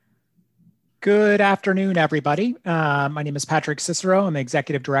Good afternoon, everybody. My name is Patrick Cicero. I'm the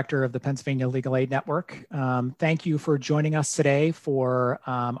Executive Director of the Pennsylvania Legal Aid Network. Thank you for joining us today for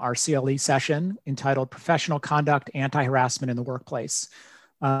our CLE session entitled Professional Conduct, Anti-Harassment in the Workplace.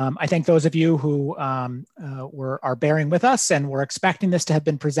 I thank those of you who are bearing with us, and we're expecting this to have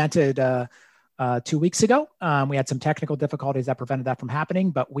been presented 2 weeks ago. We had some technical difficulties that prevented that from happening,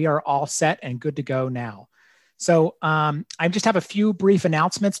 but we are all set and good to go now. So I just have a few brief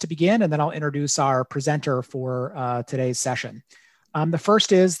announcements to begin, and then I'll introduce our presenter for today's session. The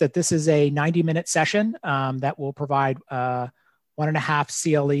first is that this is a 90-minute session that will provide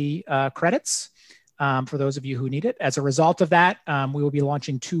 1.5 CLE credits for those of you who need it. As a result of that, we will be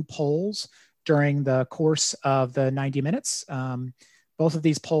launching 2 polls during the course of the 90 minutes. Both of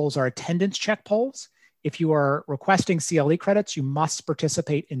these polls are attendance check polls. If you are requesting CLE credits, you must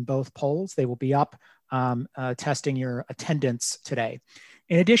participate in both polls. They will be up testing your attendance today.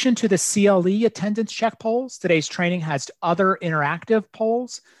 In addition to the CLE attendance check polls, today's training has other interactive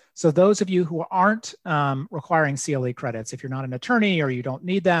polls. So those of you who aren't requiring CLE credits, if you're not an attorney or you don't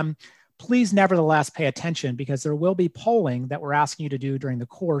need them, please nevertheless pay attention, because there will be polling that we're asking you to do during the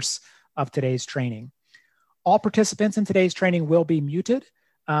course of today's training. All participants in today's training will be muted.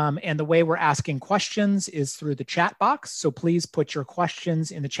 And the way we're asking questions is through the chat box. So please put your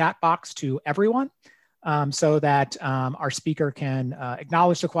questions in the chat box to everyone so that our speaker can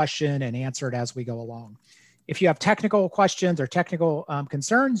acknowledge the question and answer it as we go along. If you have technical questions or technical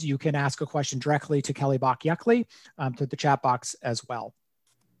concerns, you can ask a question directly to Kelly Bach-Yuckley through the chat box as well.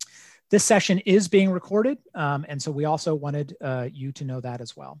 This session is being recorded, and so we also wanted you to know that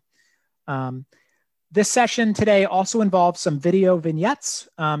as well. This session today also involves some video vignettes.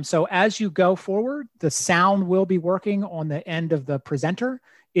 So as you go forward, the sound will be working on the end of the presenter.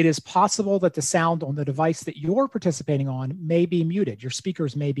 It is possible that the sound on the device that you're participating on may be muted. Your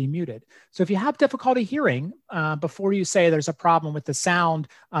speakers may be muted. So if you have difficulty hearing, before you say there's a problem with the sound,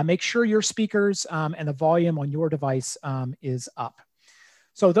 make sure your speakers and the volume on your device is up.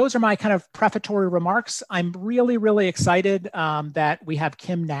 So those are my kind of prefatory remarks. I'm really, really excited that we have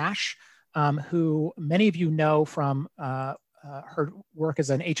Kim Nash, who many of you know from her work as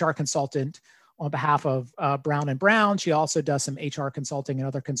an HR consultant on behalf of Brown & Brown. She also does some HR consulting and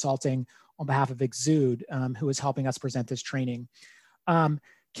other consulting on behalf of Exude, who is helping us present this training.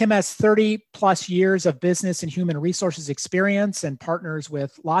 Kim has 30 plus years of business and human resources experience and partners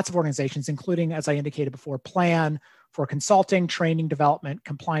with lots of organizations, including, as I indicated before, Plan for consulting, training, development,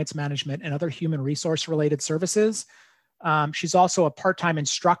 compliance management, and other human resource related services. She's also a part-time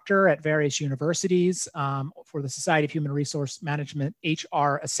instructor at various universities for the Society of Human Resource Management,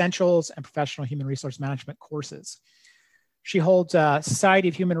 HR Essentials, and Professional Human Resource Management courses. She holds a Society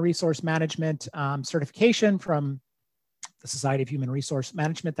of Human Resource Management certification from the Society of Human Resource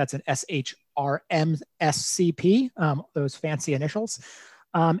Management. That's an SHRM-SCP, those fancy initials,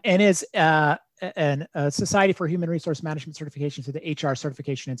 and is a Society for Human Resource Management certification through the HR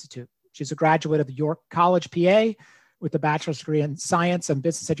Certification Institute. She's a graduate of York College, PA, with a bachelor's degree in science and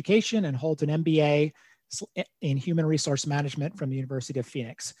business education, and holds an MBA in human resource management from the University of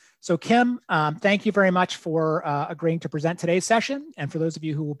Phoenix. So Kim, thank you very much for agreeing to present today's session. And for those of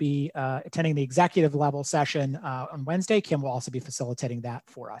you who will be attending the executive level session on Wednesday, Kim will also be facilitating that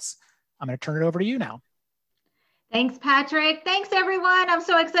for us. I'm going to turn it over to you now. Thanks, Patrick. Thanks, everyone. I'm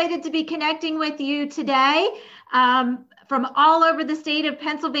so excited to be connecting with you today from all over the state of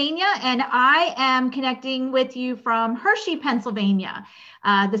Pennsylvania, and I am connecting with you from Hershey, Pennsylvania,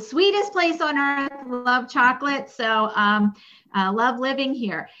 the sweetest place on earth. Love chocolate, so love living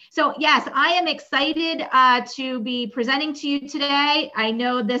here. So yes, I am excited to be presenting to you today. I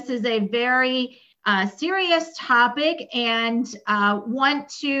know this is a very serious topic and want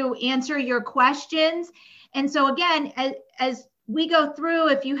to answer your questions. And so again, as we go through,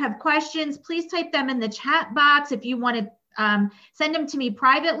 if you have questions, please type them in the chat box. If you want to send them to me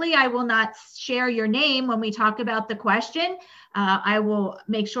privately, I will not share your name when we talk about the question. I will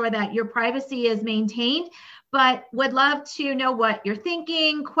make sure that your privacy is maintained, but would love to know what you're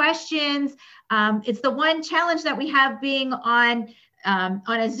thinking, questions. It's the one challenge that we have being on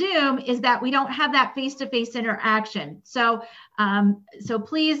a Zoom is that we don't have that face-to-face interaction. So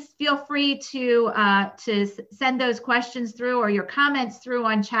please feel free to send those questions through or your comments through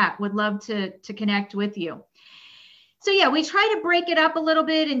on chat. Would love to connect with you. So yeah, we try to break it up a little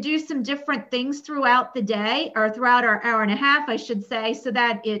bit and do some different things throughout the day, or throughout our hour and a half, I should say, so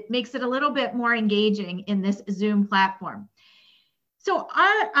that it makes it a little bit more engaging in this Zoom platform. So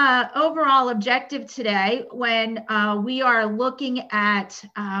our overall objective today, when we are looking at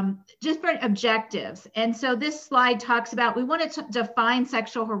different objectives, and so this slide talks about, we want to define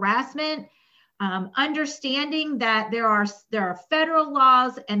sexual harassment, understanding that there are federal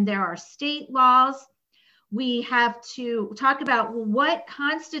laws and there are state laws. We have to talk about what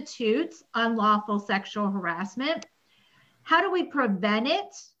constitutes unlawful sexual harassment. How do we prevent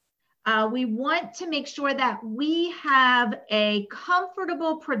it? We want to make sure that we have a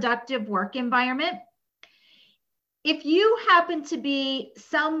comfortable, productive work environment. If you happen to be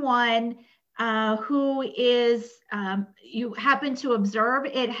someone who is, you happen to observe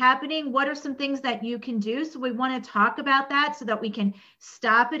it happening, what are some things that you can do? So we want to talk about that so that we can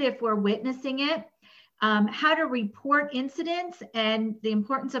stop it if we're witnessing it. How to report incidents and the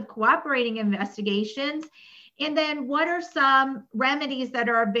importance of cooperating investigations. And then what are some remedies that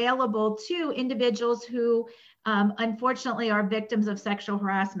are available to individuals who unfortunately are victims of sexual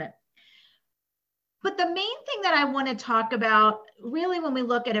harassment. But the main thing that I want to talk about really when we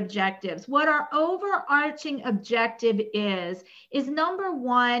look at objectives, what our overarching objective is number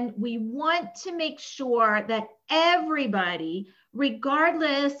one, we want to make sure that everybody,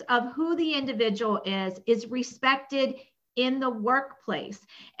 regardless of who the individual is respected in the workplace.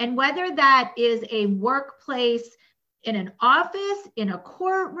 And whether that is a workplace in an office, in a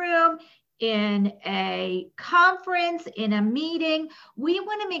courtroom, in a conference, in a meeting, we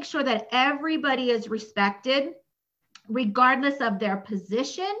want to make sure that everybody is respected, regardless of their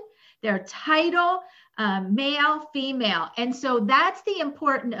position, their title, male, female. And so that's the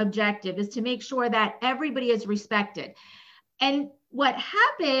important objective, is to make sure that everybody is respected. And what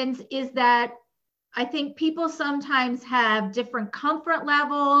happens is that I think people sometimes have different comfort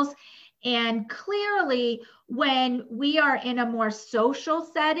levels. And clearly, when we are in a more social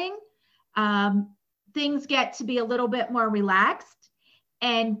setting, things get to be a little bit more relaxed,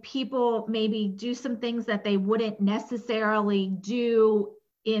 and people maybe do some things that they wouldn't necessarily do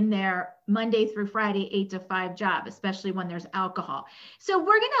in their Monday through Friday 8 to 5 job, especially when there's alcohol. So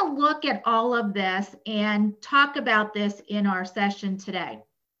we're going to look at all of this and talk about this in our session today.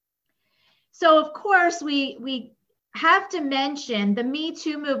 So of course, we have to mention the Me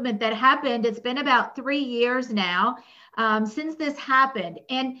Too movement that happened. It's been about 3 years now since this happened.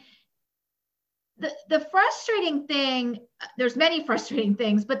 And the frustrating thing, there's many frustrating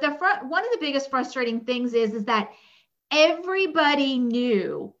things, but one of the biggest frustrating things is that everybody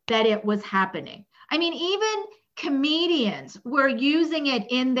knew that it was happening. I mean, even comedians were using it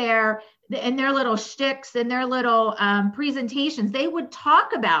in their little shticks and their little presentations. They would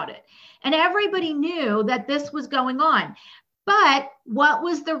talk about it, and everybody knew that this was going on. But what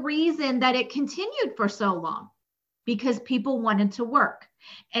was the reason that it continued for so long? Because people wanted to work.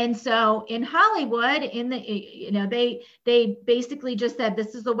 And so in Hollywood, they basically just said,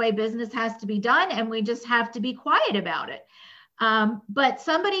 this is the way business has to be done, and we just have to be quiet about it. But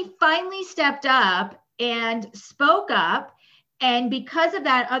somebody finally stepped up and spoke up. And because of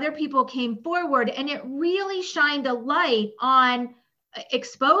that, other people came forward, and it really shined a light on,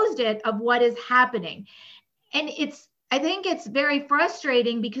 exposed it of what is happening. And I think it's very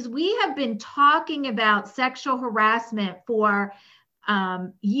frustrating because we have been talking about sexual harassment for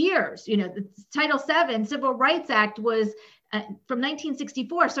years. You know, the Title VII Civil Rights Act was from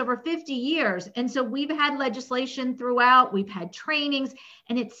 1964, so over 50 years. And so we've had legislation throughout, we've had trainings,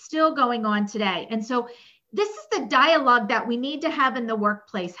 and it's still going on today. And so this is the dialogue that we need to have in the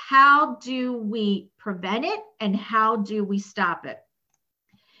workplace. How do we prevent it, and how do we stop it?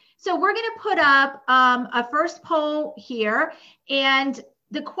 So we're going to put up a first poll here. And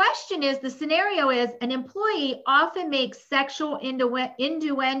the question is, the scenario is, an employee often makes sexual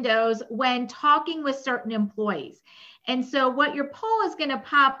innuendos when talking with certain employees. And so what your poll is going to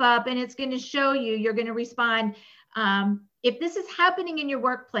pop up, and it's going to show you, you're going to respond, if this is happening in your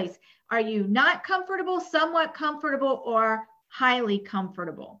workplace, are you not comfortable, somewhat comfortable, or highly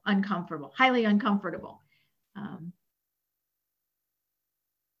comfortable, uncomfortable, highly uncomfortable?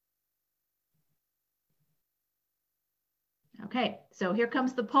 Okay, so here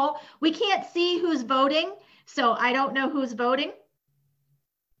comes the poll. We can't see who's voting, so I don't know who's voting.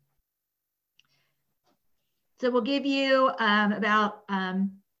 So we'll give you about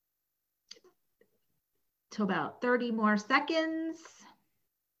 30 more seconds.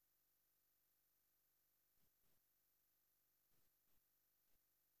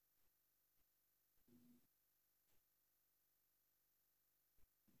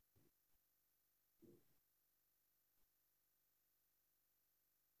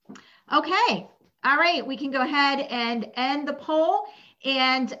 Okay, all right, we can go ahead and end the poll.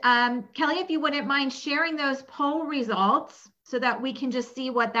 And Kelly, if you wouldn't mind sharing those poll results so that we can just see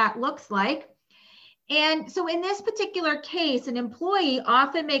what that looks like. And so in this particular case, an employee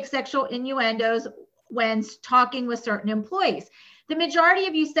often makes sexual innuendos when talking with certain employees. the majority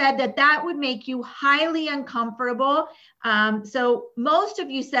of you said that that would make you highly uncomfortable. So most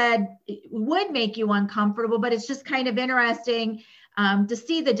of you said it would make you uncomfortable, but it's just kind of interesting to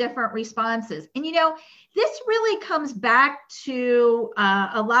see the different responses. And you know, this really comes back to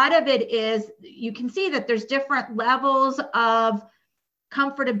a lot of it is, you can see that there's different levels of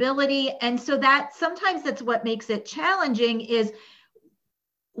comfortability. And so that sometimes that's what makes it challenging, is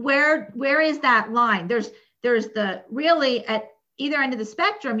where is that line? There's the really at either end of the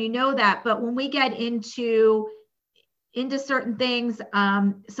spectrum, you know that, but when we get into certain things,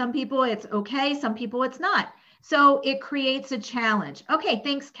 some people it's okay, some people it's not. So it creates a challenge. Okay,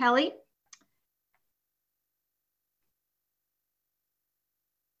 thanks, Kelly.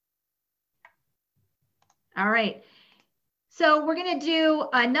 All right. So we're going to do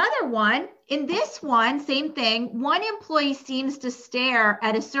another one. In this one, same thing. One employee seems to stare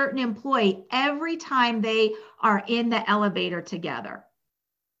at a certain employee every time they are in the elevator together.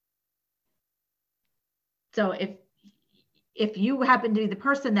 So if you happen to be the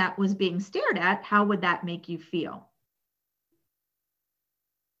person that was being stared at, how would that make you feel?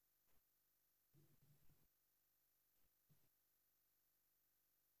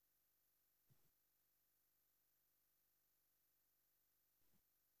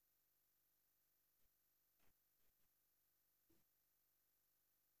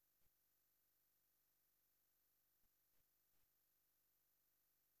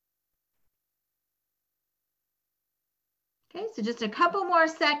 Okay, so just a couple more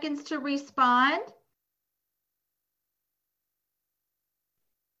seconds to respond.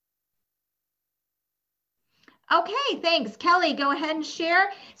 Okay, thanks. Kelly, go ahead and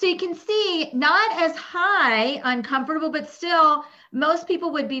share. So you can see not as high uncomfortable, but still most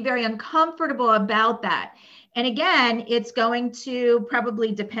people would be very uncomfortable about that. And again, it's going to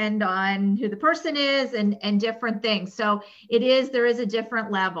probably depend on who the person is and different things. So there is a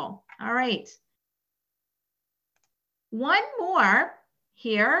different level. All right. One more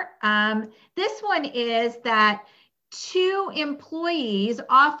here. This one is that two employees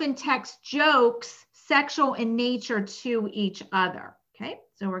often text jokes sexual in nature to each other. Okay,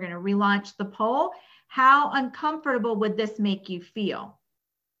 so we're going to relaunch the poll. How uncomfortable would this make you feel?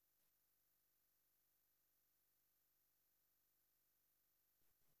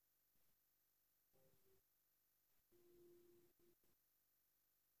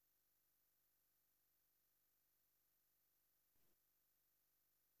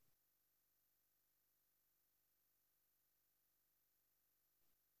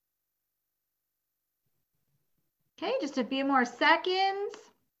 Okay, just a few more seconds.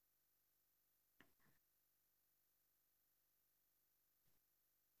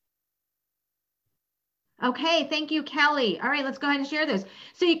 Okay, thank you, Kelly. All right, let's go ahead and share this.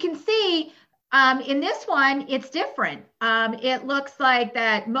 So you can see in this one, it's different. It looks like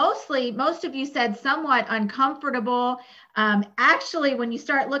that most of you said somewhat uncomfortable. Actually, when you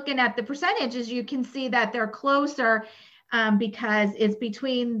start looking at the percentages, you can see that they're closer because it's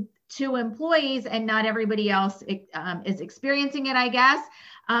between two employees and not everybody else is experiencing it, I guess.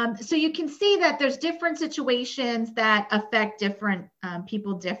 So you can see that there's different situations that affect different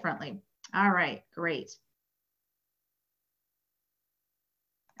people differently. All right, great.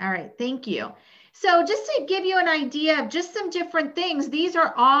 All right, thank you. So just to give you an idea of just some different things, these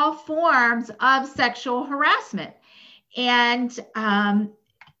are all forms of sexual harassment. And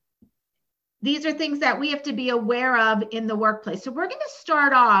these are things that we have to be aware of in the workplace. So we're going to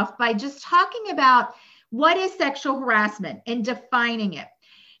start off by just talking about what is sexual harassment and defining it.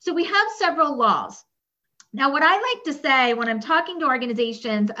 So we have several laws. Now, what I like to say when I'm talking to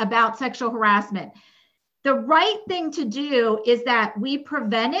organizations about sexual harassment, the right thing to do is that we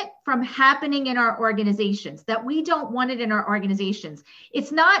prevent it from happening in our organizations, that we don't want it in our organizations.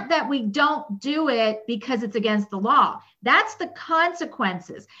 It's not that we don't do it because it's against the law. That's the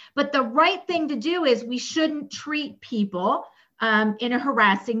consequences. But the right thing to do is we shouldn't treat people in a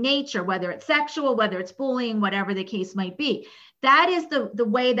harassing nature, whether it's sexual, whether it's bullying, whatever the case might be. That is the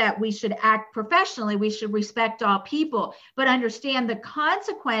way that we should act professionally. We should respect all people, but understand the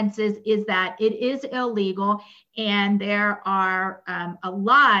consequences is that it is illegal, and there are a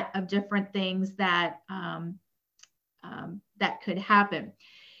lot of different things that that could happen.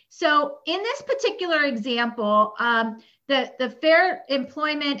 So in this particular example, the Fair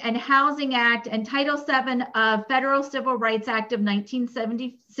Employment and Housing Act and Title VII of Federal Civil Rights Act of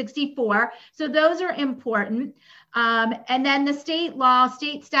 1964, so those are important. And then the state law,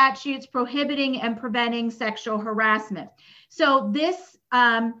 state statutes prohibiting and preventing sexual harassment. So this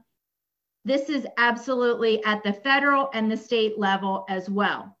is absolutely at the federal and the state level as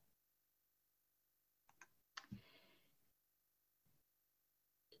well.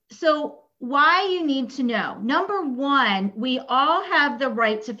 So why you need to know. Number one, we all have the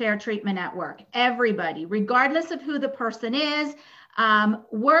right to fair treatment at work. Everybody, regardless of who the person is.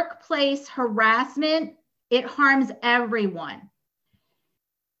 Workplace harassment, it harms everyone.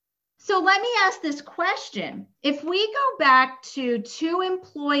 So let me ask this question. If we go back to two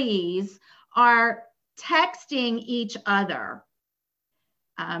employees are texting each other.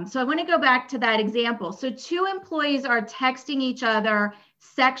 So I want to go back to that example. So two employees are texting each other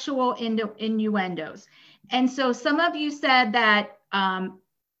sexual innuendos. And so some of you said that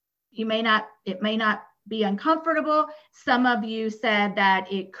it may not be uncomfortable. Some of you said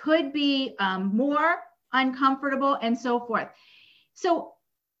that it could be more uncomfortable and so forth. So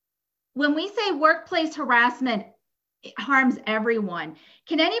when we say workplace harassment, it harms everyone.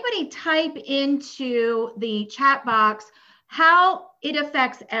 Can anybody type into the chat box how it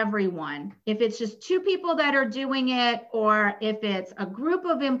affects everyone? If it's just two people that are doing it, or if it's a group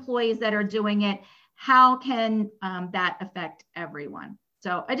of employees that are doing it, how can that affect everyone?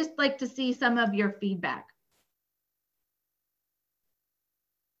 So I just like to see some of your feedback.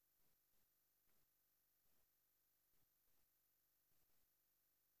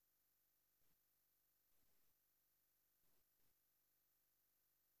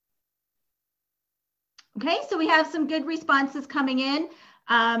 Okay, so we have some good responses coming in.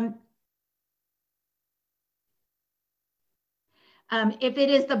 If it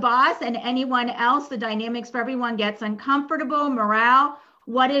is the boss and anyone else, the dynamics for everyone gets uncomfortable, morale,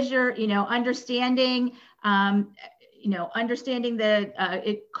 what is your, understanding, understanding that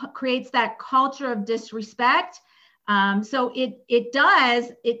it creates that culture of disrespect. So it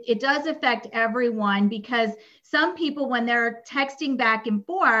does affect everyone, because some people, when they're texting back and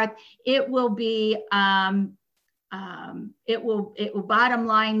forth, it will be, it will bottom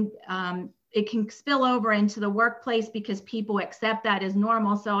line, it can spill over into the workplace because people accept that as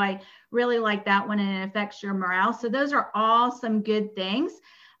normal. So I really like that one, and it affects your morale. So those are all some good things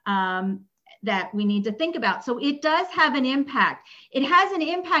that we need to think about. So it does have an impact. It has an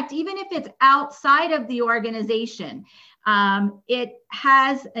impact even if it's outside of the organization. It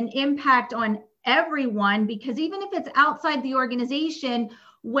has an impact on everyone, because even if it's outside the organization,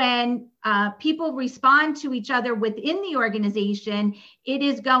 when people respond to each other within the organization, it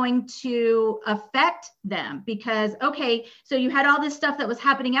is going to affect them. Because, okay, so you had all this stuff that was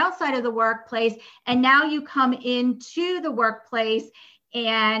happening outside of the workplace, and now you come into the workplace,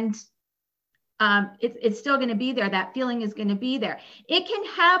 and it's still going to be there. That feeling is going to be there. It can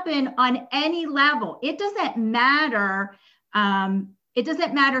happen on any level. It doesn't matter. It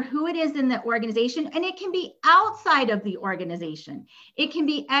doesn't matter who it is in the organization, and it can be outside of the organization. It can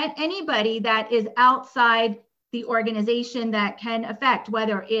be anybody that is outside the organization that can affect,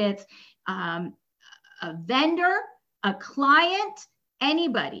 whether it's a vendor, a client,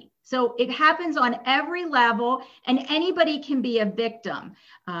 anybody. So it happens on every level, and anybody can be a victim,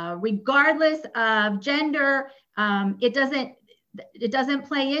 regardless of gender. It doesn't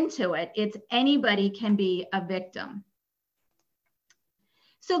play into it. It's anybody can be a victim.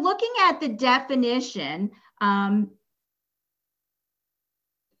 So looking at the definition,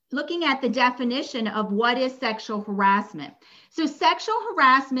 of what is sexual harassment. So sexual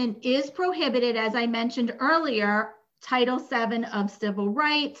harassment is prohibited, as I mentioned earlier, Title VII of Civil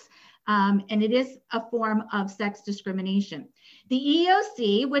Rights, and it is a form of sex discrimination. The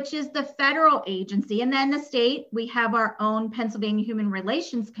EEOC, which is the federal agency, and then the state, we have our own Pennsylvania Human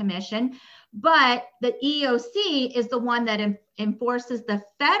Relations Commission, but the EEOC is the one that enforces the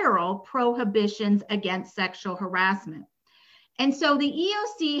federal prohibitions against sexual harassment. And so the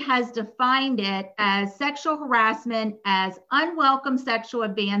EEOC has defined it as sexual harassment as unwelcome sexual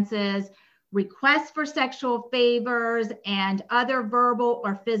advances, requests for sexual favors, and other verbal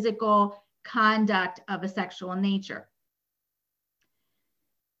or physical conduct of a sexual nature.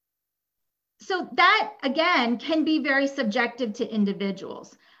 So that, again, can be very subjective to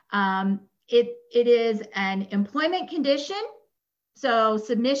individuals. It is an employment condition. So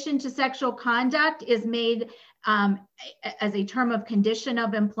submission to sexual conduct is made as a term of condition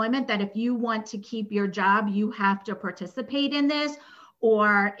of employment, that if you want to keep your job, you have to participate in this.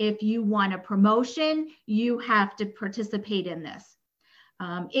 Or if you want a promotion, you have to participate in this.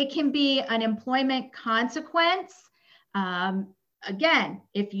 It can be an employment consequence. Again,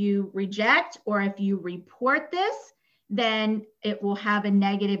 if you reject or if you report this, then it will have a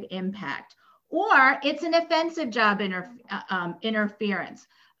negative impact. Or it's an offensive job interference,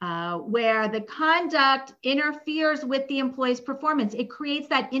 where the conduct interferes with the employee's performance. It creates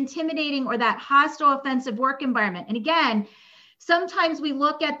that intimidating or that hostile offensive work environment. And again, Sometimes we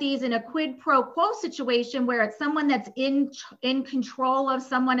look at these in a quid pro quo situation where it's someone that's in control of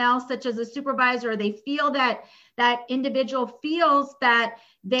someone else, such as a supervisor, or they feel that that individual feels that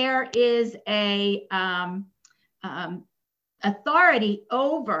there is a authority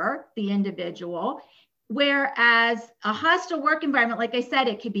over the individual. Whereas a hostile work environment, like I said,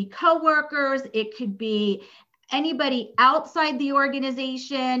 it could be coworkers, it could be anybody outside the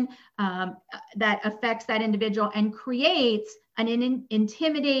organization that affects that individual and creates an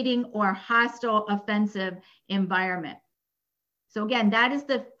intimidating or hostile offensive environment. So again, that is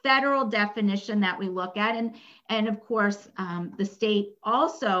the federal definition that we look at. And of course, the state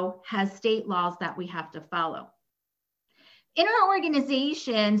also has state laws that we have to follow. In our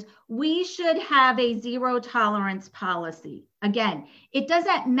organizations, we should have a zero tolerance policy. Again, it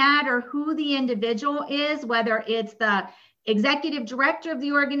doesn't matter who the individual is, whether it's the executive director of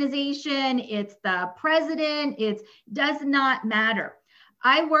the organization, it's the president, it does not matter.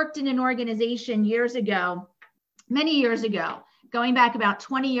 I worked in an organization years ago, many years ago, going back about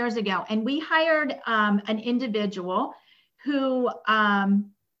 20 years ago, and we hired an individual who,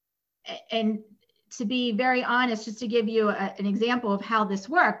 and to be very honest, just to give you an example of how this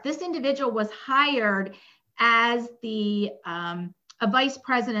worked, this individual was hired as a vice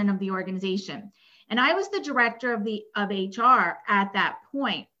president of the organization. And I was the director of HR at that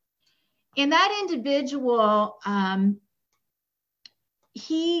point. And that individual,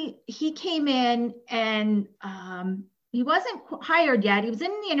 he came in and he wasn't hired yet. He was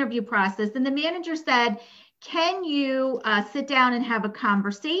in the interview process. And the manager said, can you sit down and have a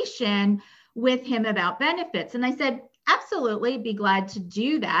conversation with him about benefits? And I said, absolutely, be glad to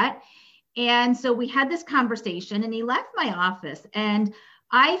do that. And so we had this conversation and he left my office and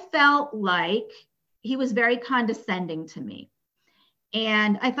I felt like he was very condescending to me.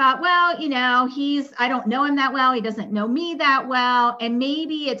 And I thought, well, you know, I don't know him that well. He doesn't know me that well. And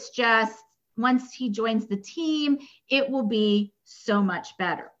maybe it's just once he joins the team, it will be so much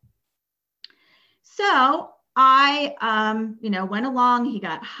better. So I, went along, he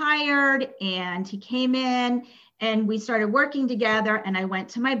got hired and he came in and we started working together. And I went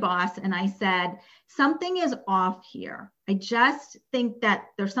to my boss and I said, something is off here. I just think that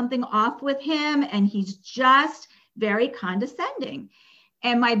there's something off with him and he's just very condescending.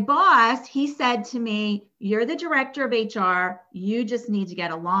 And my boss, he said to me, you're the director of HR. You just need to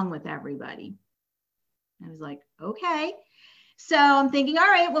get along with everybody. I was like, okay. So I'm thinking, all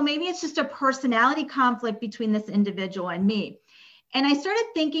right, well, maybe it's just a personality conflict between this individual and me. And I started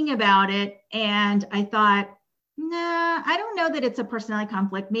thinking about it and I thought, nah, I don't know that it's a personality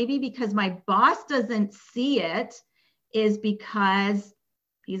conflict. Maybe because my boss doesn't see it is because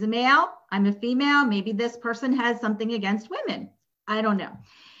he's a male, I'm a female. Maybe this person has something against women. I don't know.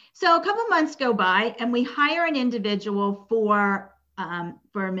 So a couple months go by and we hire an individual for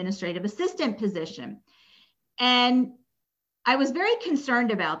administrative assistant position. And I was very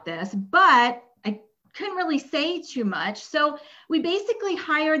concerned about this, but I couldn't really say too much. So we basically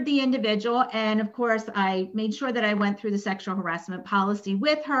hired the individual. And of course, I made sure that I went through the sexual harassment policy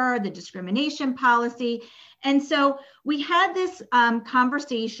with her, the discrimination policy. And so we had this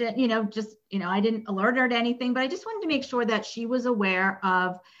conversation, I didn't alert her to anything, but I just wanted to make sure that she was aware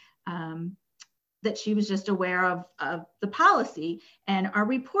of, that she was just aware of the policy and our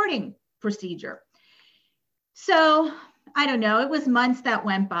reporting procedure. So I don't know, it was months that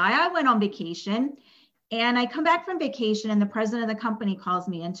went by. I went on vacation and I come back from vacation and the president of the company calls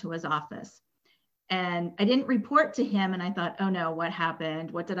me into his office. And I didn't report to him. And I thought, oh no, what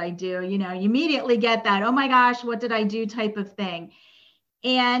happened? What did I do? You immediately get that, oh my gosh, what did I do type of thing.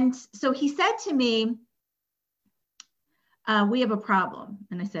 And so he said to me, we have a problem.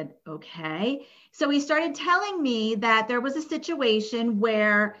 And I said, okay. So he started telling me that there was a situation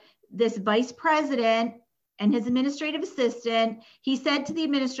where this vice president and his administrative assistant, he said to the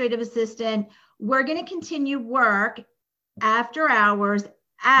administrative assistant, we're going to continue work after hours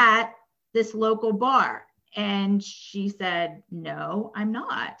at this local bar. And she said, no, I'm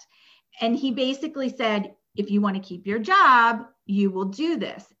not. And he basically said, if you want to keep your job, you will do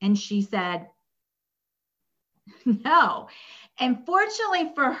this. And she said, no. And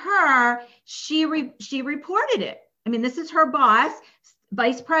fortunately for her, she reported it. I mean, this is her boss,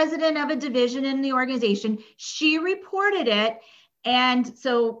 vice president of a division in the organization. She reported it. And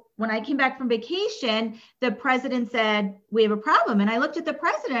so when I came back from vacation, the president said, we have a problem. And I looked at the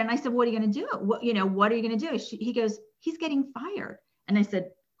president and I said, what are you going to do? What are you going to do? He goes, he's getting fired. And I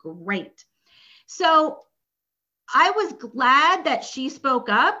said, great. So I was glad that she spoke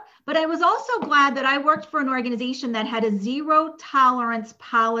up, but I was also glad that I worked for an organization that had a zero tolerance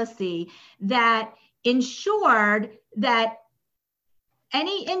policy that ensured that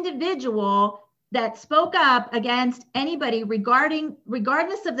any individual that spoke up against anybody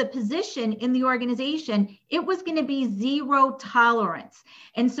regardless of the position in the organization, it was going to be zero tolerance.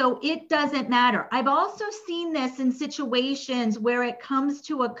 And so it doesn't matter. I've also seen this in situations where it comes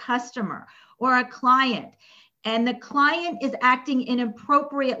to a customer or a client, and the client is acting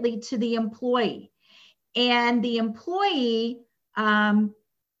inappropriately to the employee. And the employee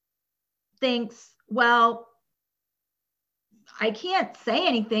thinks, well, I can't say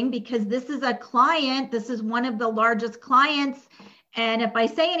anything because this is a client. This is one of the largest clients. And if I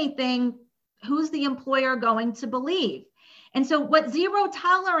say anything, who's the employer going to believe? And so what zero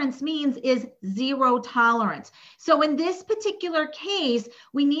tolerance means is zero tolerance. So in this particular case,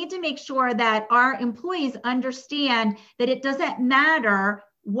 we need to make sure that our employees understand that it doesn't matter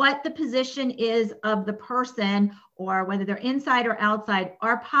what the position is of the person or whether they're inside or outside.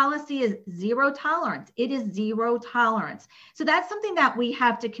 Our policy is zero tolerance. It is zero tolerance. So that's something that we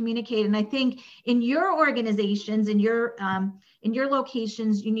have to communicate. And I think in your organizations, in your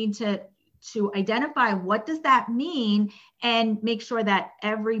locations, you need to identify what does that mean and make sure that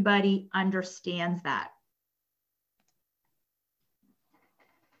everybody understands that.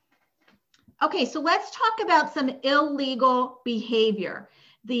 Okay, so let's talk about some illegal behavior.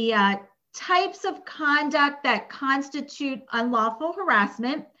 The types of conduct that constitute unlawful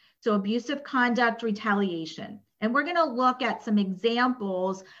harassment, so abusive conduct, retaliation. And we're going to look at some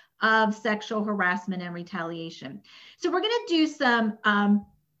examples of sexual harassment and retaliation. So we're going to do some,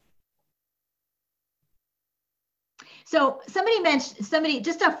 so somebody,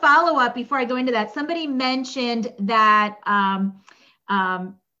 just a follow up before I go into that, somebody mentioned that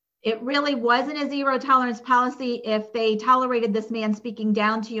it really wasn't a zero tolerance policy if they tolerated this man speaking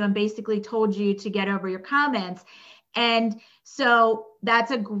down to you and basically told you to get over your comments. And so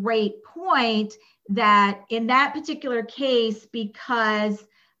that's a great point, that in that particular case, because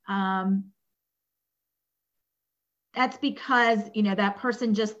that's because, you know, that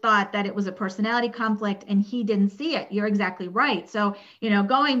person just thought that it was a personality conflict and he didn't see it. You're exactly right. So, you know,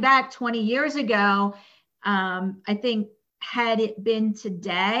 going back 20 years ago, I think had it been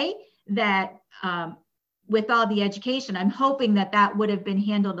today that with all the education, I'm hoping that that would have been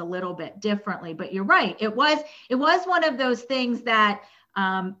handled a little bit differently. But you're right. It was one of those things that,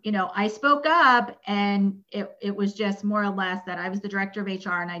 you know, I spoke up and it was just more or less that I was the director of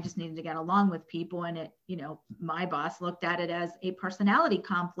HR and I just needed to get along with people. And it, you know, my boss looked at it as a personality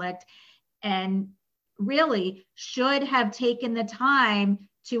conflict and really should have taken the time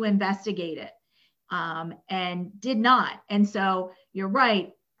to investigate it. And did not. And so you're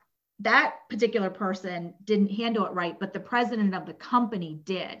right, that particular person didn't handle it right, but the president of the company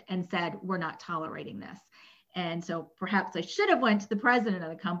did and said, we're not tolerating this. And so perhaps I should have went to the president of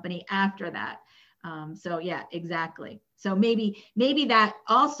the company after that. So yeah, exactly. So maybe that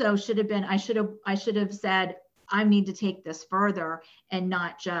also should have been, I should have said, I need to take this further and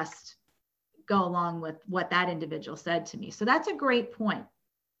not just go along with what that individual said to me. So that's a great point.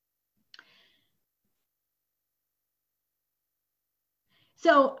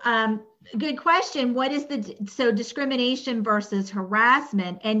 So good question. What is so discrimination versus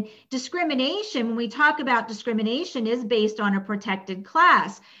harassment? And discrimination, when we talk about discrimination, is based on a protected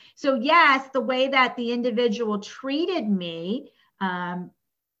class. So yes, the way that the individual treated me,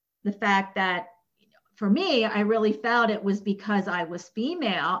 the fact that for me, I really felt it was because I was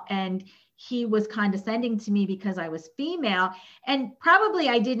female and he was condescending to me because I was female. And probably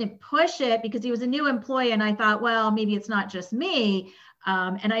I didn't push it because he was a new employee and I thought, well, maybe it's not just me.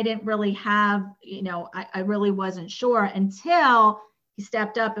 And I didn't really have, you know, I really wasn't sure until he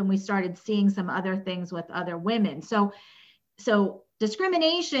stepped up and we started seeing some other things with other women. So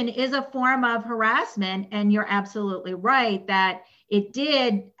discrimination is a form of harassment. And you're absolutely right that it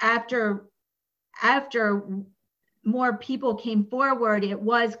did after more people came forward, it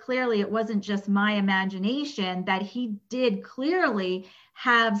wasn't just my imagination, that he did clearly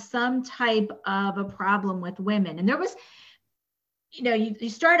have some type of a problem with women. And there was, you know, you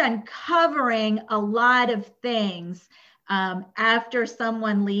start uncovering a lot of things after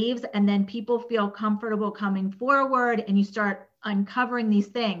someone leaves, and then people feel comfortable coming forward and you start uncovering these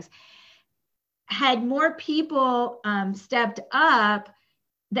things. Had more people stepped up,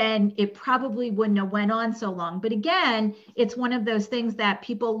 then it probably wouldn't have went on so long. But again, it's one of those things that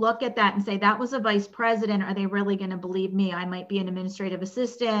people look at that and say, that was a vice president. Are they really going to believe me? I might be an administrative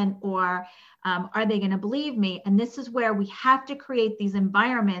assistant, or are they going to believe me? And this is where we have to create these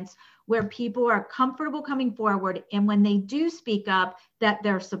environments where people are comfortable coming forward. And when they do speak up, that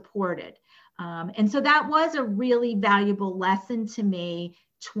they're supported. And so that was a really valuable lesson to me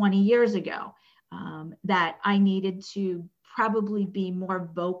 20 years ago, that I needed to probably be more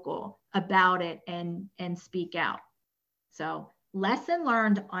vocal about it and speak out. So lesson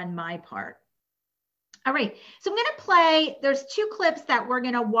learned on my part. All right, so I'm going to play, there's 2 clips that we're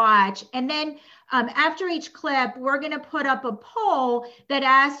going to watch. And then after each clip, we're going to put up a poll that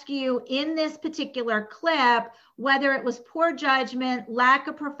asks you in this particular clip, whether it was poor judgment, lack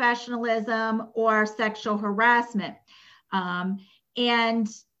of professionalism, or sexual harassment. And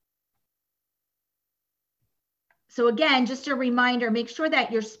so again, just a reminder, make sure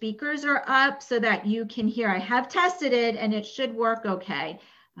that your speakers are up so that you can hear. I have tested it and it should work okay.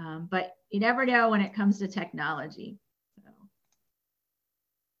 But you never know when it comes to technology. So.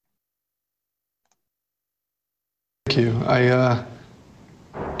 Thank you. I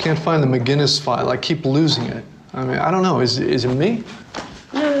can't find the McGinnis file. I keep losing it. I mean, I don't know. Is it me?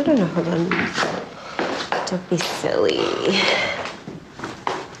 No, I don't know. Hold on. Don't be silly.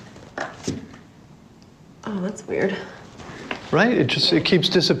 Oh, that's weird. Right? It keeps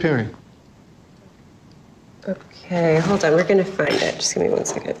disappearing. Okay, hold on. We're gonna find it. Just give me 1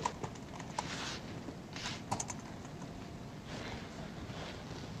 second.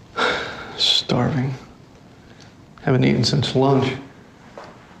 Starving. Haven't eaten since lunch.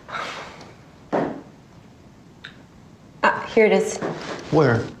 Ah, here it is.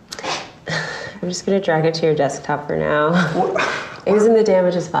 Where? I'm just gonna drag it to your desktop for now. It was in the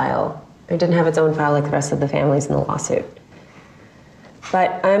damages file. It didn't have its own file like the rest of the families in the lawsuit.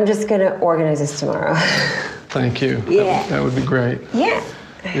 But I'm just gonna organize this tomorrow. Thank you. Yeah. That would be great. Yeah.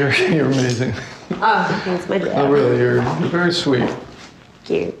 You're amazing. Oh, thanks, my dad. Oh, really? You're very sweet.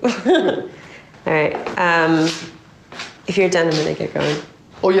 Cute. All right. If you're done, I'm gonna get going.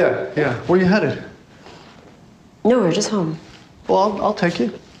 Oh, yeah. Where you headed? No, we're just home. Well, I'll take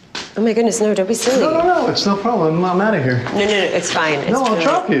you. Oh my goodness, no, don't be silly. No, it's no problem. I'm out of here. No, it's fine. It's No, I'll really,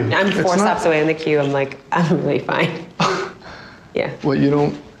 drop you. I'm 4 It's stops not- away in the queue. I'm like, I'm really fine. Yeah. What, you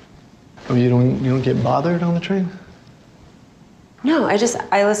don't get bothered on the train? No, I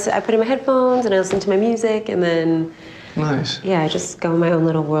put in my headphones and I listen to my music and then, Nice. yeah, I just go in my own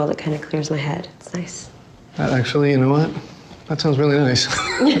little world. It kind of clears my head. It's nice. That actually, you know what? That sounds really nice.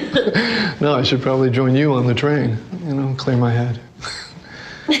 No, I should probably join you on the train, clear my head.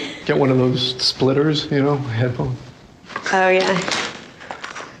 Get one of those splitters, headphone. Oh, yeah.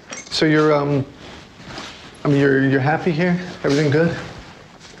 So you're happy here? Everything good?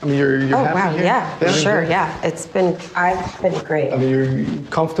 You're Oh, happy wow, here? yeah, sure, Good? yeah. I've been great. You're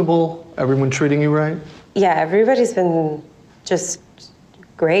comfortable? Everyone treating you right? Yeah, everybody's been just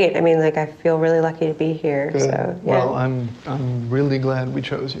great. I feel really lucky to be here, Good. so, yeah. Well, I'm really glad we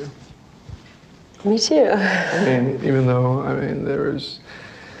chose you. Me too. Even though, there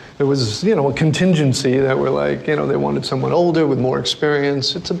was, a contingency that were like, they wanted someone older with more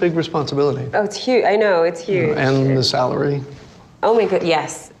experience. It's a big responsibility. Oh, it's huge. I know, it's huge. And the salary. Oh my god,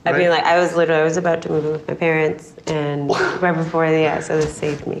 yes. Right? I was about to move in with my parents and right before, so this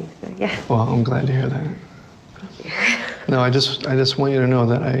saved me. So, yeah. Well, I'm glad to hear that. Thank you. No, I just want you to know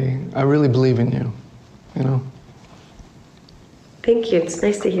that I really believe in you, Thank you. It's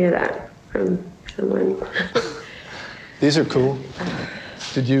nice to hear that from someone. These are cool.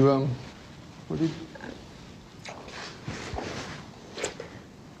 Did you, what did you...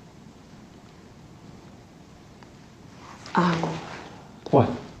 What?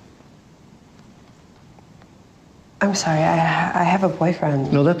 I'm sorry, I have a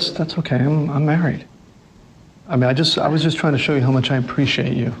boyfriend. No, that's okay. I'm married. I was just trying to show you how much I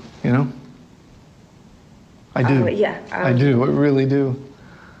appreciate you, I do. Yeah. I do, I really do.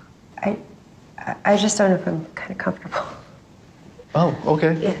 I just don't know if I'm kind of comfortable. Oh,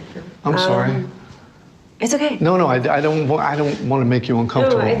 okay. Yeah. I'm sorry. It's okay. No, I don't want to make you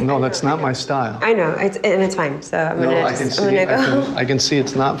uncomfortable. No, I that's know, not my style. I know, it's fine. So I'm No, gonna. I can go. I can see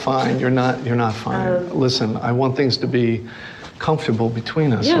it's not fine. You're not fine. Listen, I want things to be comfortable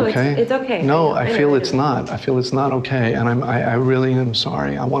between us. No, okay? it's okay. No, I know, I feel I it's know. not. I feel it's not okay, and I really am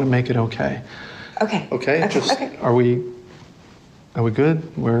sorry. I want to make it okay. Okay. Okay. Okay. Are we good?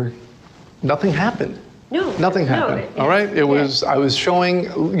 Nothing happened. No. Nothing happened. All right. I was showing.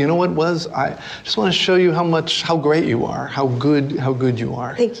 You know what it was? I just want to show you how great you are, how good you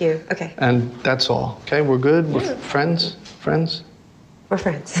are. Thank you. Okay. And that's all. Okay. We're good. We're friends. Friends. We're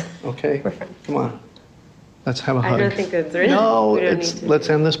friends. Okay. We're friends. Come on. Let's have a hug. I don't think it's really. No. We don't need to. Let's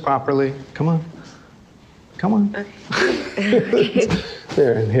end this properly. Come on. Come on. Okay.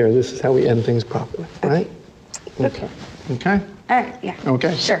 There and here. This is how we end things properly. Right? Okay. Okay. All right. Yeah.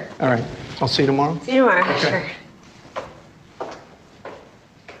 Okay. Sure. All right. I'll see you tomorrow. See you tomorrow. Okay. Sure.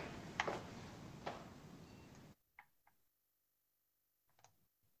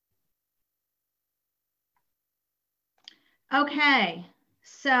 Okay,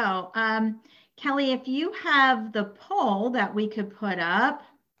 so Kelly, if you have the poll that we could put up.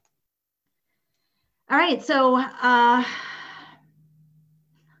 All right, so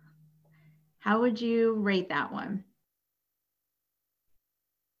how would you rate that one?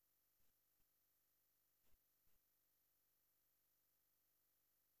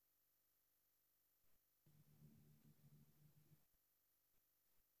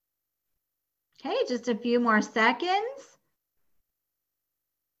 Okay, just a few more seconds.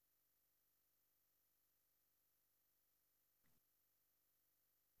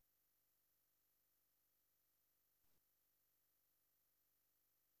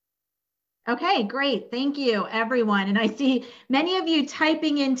 Okay, great. Thank you, everyone. And I see many of you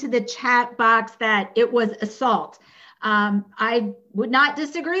typing into the chat box that it was assault. I would not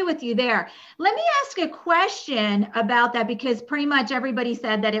disagree with you there. Let me ask a question about that, because pretty much everybody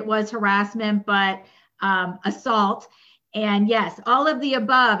said that it was harassment, but assault. And yes, all of the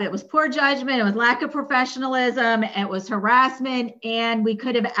above. It was poor judgment, it was lack of professionalism, it was harassment, and we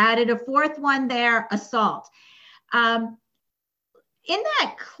could have added a fourth one there, assault. In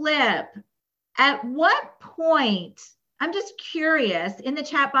that clip, at what point, I'm just curious, in the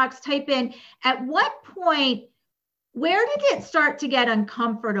chat box, type in, at what point, where did it start to get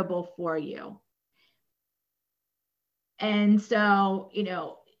uncomfortable for you? And so, you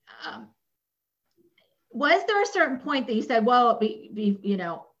know, was there a certain point that you said, well, you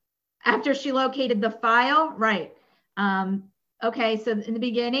know, after she located the file, right? Okay, so in the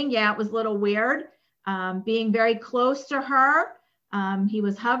beginning, yeah, it was a little weird. Being very close to her, he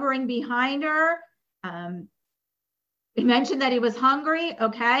was hovering behind her. He mentioned that he was hungry,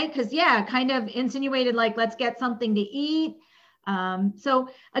 okay, because yeah, kind of insinuated like, let's get something to eat. So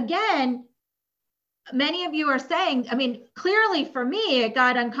again, many of you are saying, I mean, clearly for me, it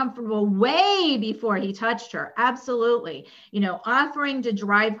got uncomfortable way before he touched her. Absolutely. You know, offering to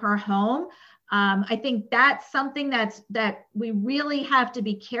drive her home. I think that's something that we really have to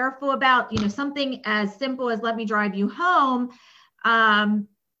be careful about. You know, something as simple as let me drive you home.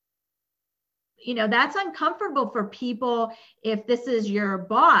 You know, that's uncomfortable for people. If this is your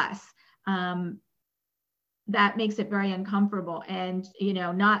boss, that makes it very uncomfortable. And, you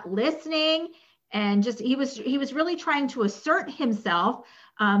know, not listening, and just, he was really trying to assert himself.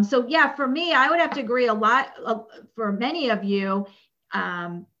 So yeah, for me, I would have to agree a lot for many of you,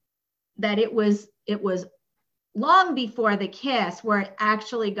 that it was long before the kiss where it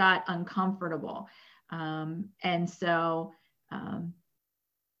actually got uncomfortable. And so,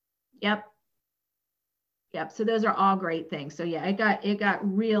 yep. Yep. So those are all great things. So yeah, it got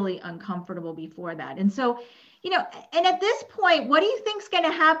really uncomfortable before that. And so, you know, and at this point, what do you think's going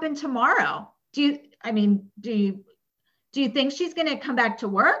to happen tomorrow? Do you think she's going to come back to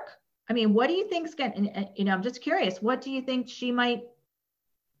work? I mean, what do you think's going to, you know, I'm just curious, what do you think she might,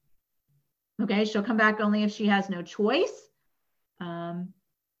 okay, she'll come back only if she has no choice. Yeah,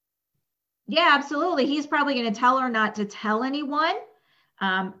 absolutely. He's probably going to tell her not to tell anyone.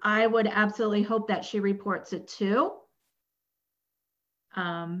 I would absolutely hope that she reports it too.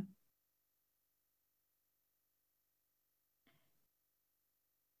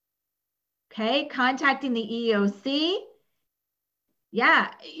 Okay, contacting the EEOC.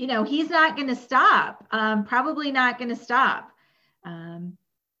 Yeah, you know, he's not going to stop. Probably not going to stop.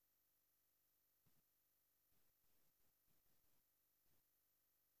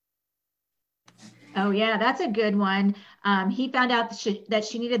 Oh yeah, that's a good one. He found out that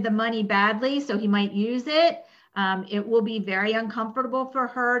she needed the money badly, so he might use it. It will be very uncomfortable for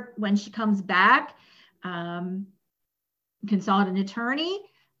her when she comes back. Consult an attorney.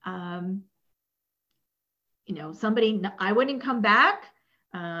 You know, somebody, I wouldn't come back.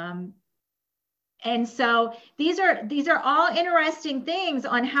 And so these are all interesting things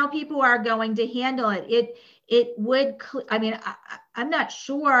on how people are going to handle it. It would, I mean, I'm not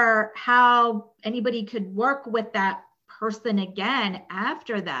sure how anybody could work with that person again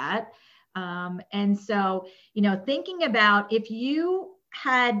after that. And so, you know, thinking about if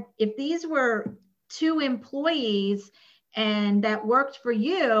these were two employees and that worked for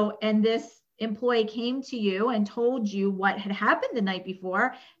you, and this employee came to you and told you what had happened the night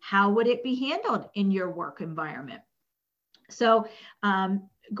before, how would it be handled in your work environment? So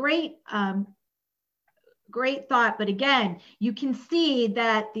great thought. But again, you can see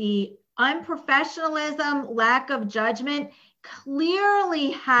that the unprofessionalism, lack of judgment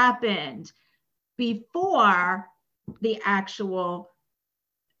clearly happened before the actual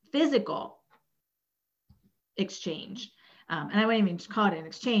physical exchange. And I wouldn't even call it an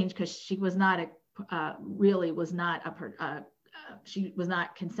exchange, because she was not she was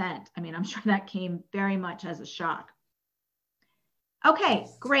not consent. I mean, I'm sure that came very much as a shock. Okay,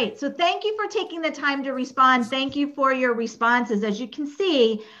 great. So thank you for taking the time to respond. Thank you for your responses. As you can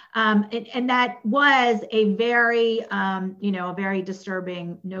see, and that was a very, a very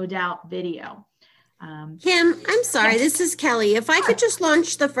disturbing, no doubt, video. Kim, I'm sorry, yes. This is Kelly. If I could just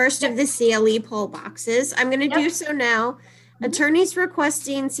launch the first of the CLE poll boxes, I'm going to do so now. Attorneys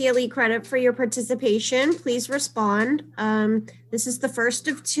requesting CLE credit for your participation, please respond. This is the first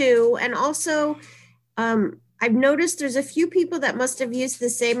of two. And also, I've noticed there's a few people that must have used the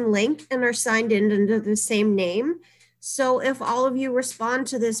same link and are signed in under the same name. So if all of you respond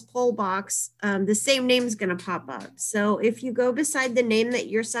to this poll box, the same name is going to pop up. So if you go beside the name that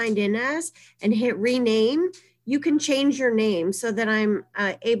you're signed in as and hit rename, you can change your name so that I'm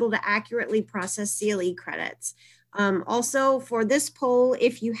able to accurately process CLE credits. Also for this poll,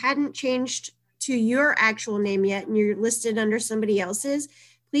 if you hadn't changed to your actual name yet and you're listed under somebody else's,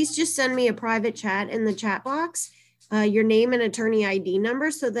 please just send me a private chat in the chat box, your name and attorney ID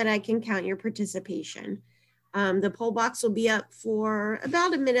number so that I can count your participation. The poll box will be up for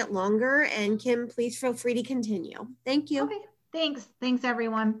about a minute longer, and Kim, please feel free to continue. Thank you. Okay, thanks. Thanks,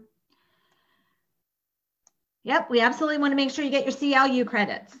 everyone. Yep, we absolutely want to make sure you get your CLU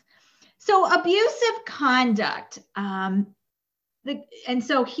credits. So abusive conduct. And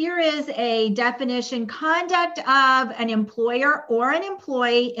so here is a definition: conduct of an employer or an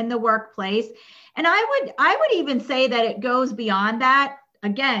employee in the workplace. And I would even say that it goes beyond that,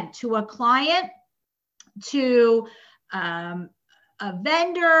 again, to a client, to a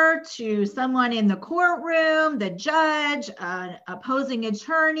vendor, to someone in the courtroom, the judge, opposing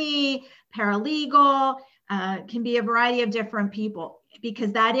attorney, paralegal, can be a variety of different people,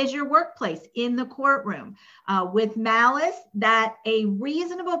 because that is your workplace in the courtroom. With malice, that a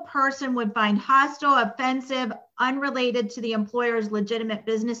reasonable person would find hostile, offensive, unrelated to the employer's legitimate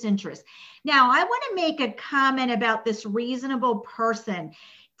business interests. Now, I want to make a comment about this reasonable person.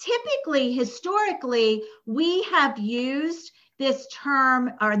 Typically, historically, we have used this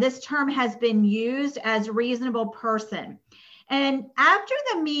term, or this term has been used as reasonable person. And after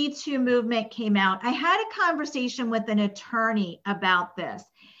the Me Too movement came out, I had a conversation with an attorney about this.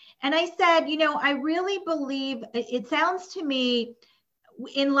 And I said, I really believe, it sounds to me,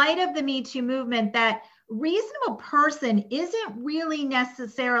 in light of the Me Too movement, that reasonable person isn't really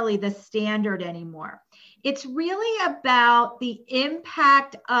necessarily the standard anymore. It's really about the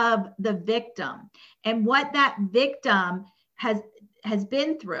impact of the victim and what that victim has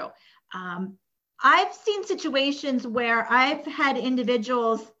been through. I've seen situations where I've had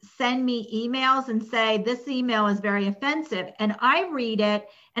individuals send me emails and say, this email is very offensive. And I read it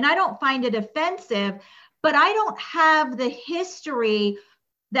and I don't find it offensive, but I don't have the history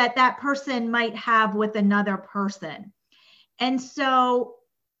that that person might have with another person. And so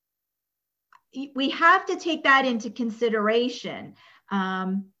we have to take that into consideration.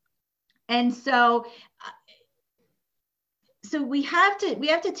 And so we have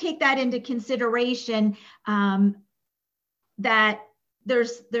to take that into consideration, that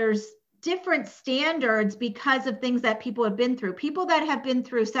there's different standards because of things that people have been through. People that have been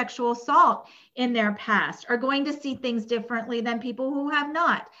through sexual assault in their past are going to see things differently than people who have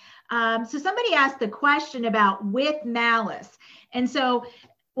not. So somebody asked the question about with malice. And so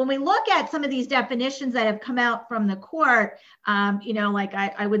when we look at some of these definitions that have come out from the court, like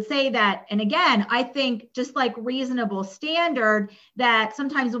I would say that, and again, I think just like reasonable standard, that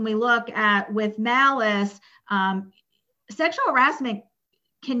sometimes when we look at with malice, sexual harassment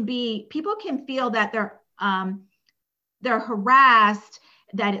can be, people can feel that they're harassed,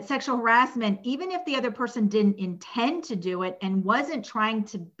 that it's sexual harassment, even if the other person didn't intend to do it and wasn't trying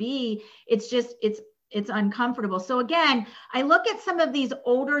to be, it's uncomfortable. So again, I look at some of these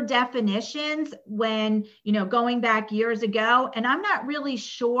older definitions when, going back years ago, and I'm not really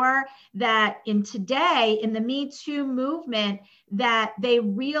sure that in today, in the Me Too movement, that they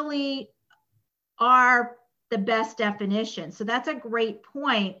really are the best definition. So that's a great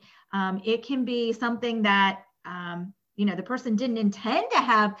point. It can be something that, the person didn't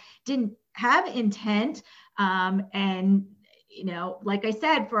have intent, and like I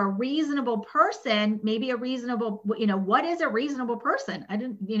said, for a reasonable person, maybe a reasonable, what is a reasonable person?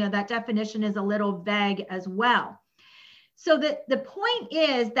 That definition is a little vague as well. So the point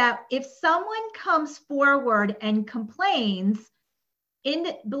is that if someone comes forward and complains in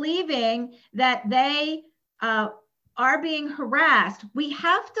believing that they are being harassed, we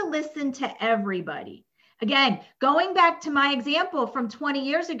have to listen to everybody. Again, going back to my example from 20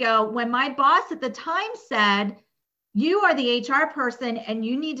 years ago, when my boss at the time said, you are the HR person and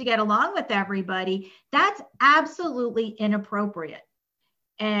you need to get along with everybody, that's absolutely inappropriate.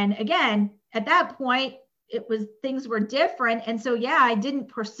 And again, at that point, things were different. And so, yeah, I didn't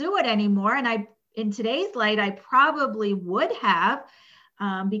pursue it anymore. And in today's light, I probably would have,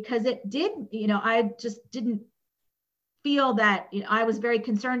 because it did, I just didn't feel that, I was very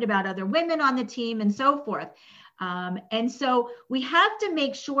concerned about other women on the team and so forth. And so we have to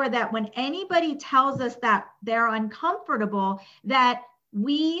make sure that when anybody tells us that they're uncomfortable, that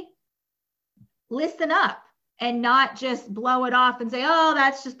we listen up and not just blow it off and say, oh,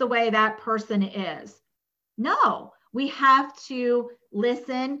 that's just the way that person is. No, we have to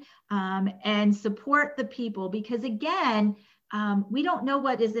listen and support the people, because again, we don't know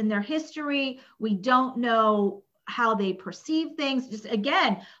what is in their history. We don't know how they perceive things. Just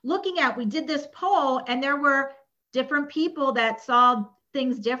again, we did this poll and there were different people that saw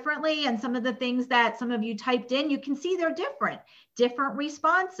things differently, and some of the things that some of you typed in, you can see they're different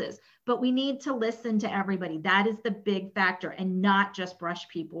responses, but we need to listen to everybody. That is the big factor, and not just brush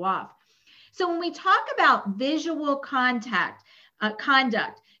people off. So when we talk about visual conduct,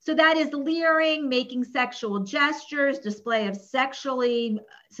 so that is leering, making sexual gestures, display of sexually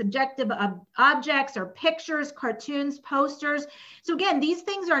subjective objects or pictures, cartoons, posters. So again, these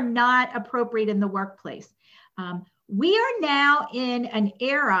things are not appropriate in the workplace. We are now in an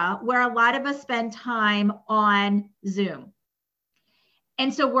era where a lot of us spend time on Zoom.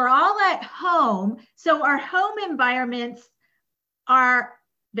 And so we're all at home. So our home environments are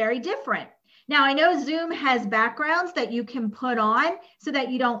very different. Now, I know Zoom has backgrounds that you can put on so that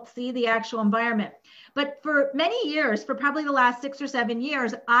you don't see the actual environment. But for many years, for probably the last 6 or 7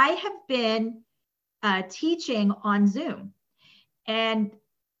 years, I have been teaching on Zoom. And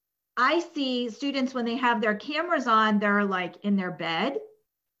I see students when they have their cameras on, they're like in their bed.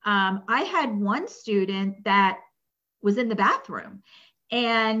 I had one student that was in the bathroom,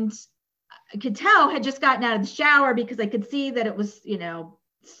 and I could tell had just gotten out of the shower because I could see that it was,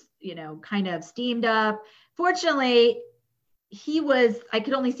 kind of steamed up. Fortunately, I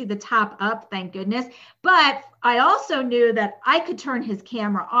could only see the top up, thank goodness. But I also knew that I could turn his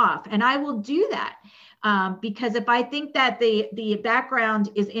camera off, and I will do that. Because if I think that the background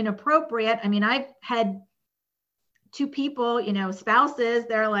is inappropriate, I mean, I've had 2 people, spouses,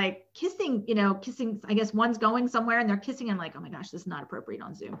 they're like kissing, I guess one's going somewhere and they're kissing. I'm like, oh my gosh, this is not appropriate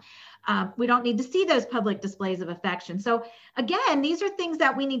on Zoom. We don't need to see those public displays of affection. So again, these are things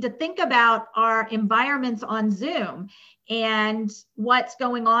that we need to think about, our environments on Zoom and what's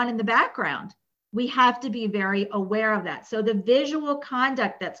going on in the background. We have to be very aware of that. So the visual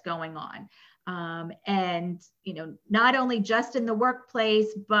conduct that's going on. And, not only just in the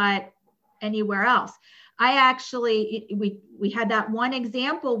workplace, but anywhere else. I actually, we had that one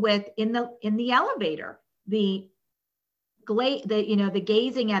example with in the elevator, the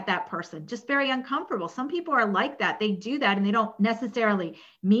gazing at that person, just very uncomfortable. Some people are like that. They do that and they don't necessarily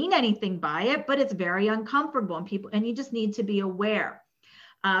mean anything by it, but it's very uncomfortable, and you just need to be aware.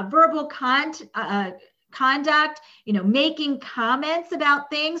 Verbal conduct, making comments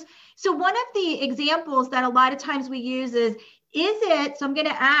about things. So one of the examples that a lot of times we use is it, so I'm going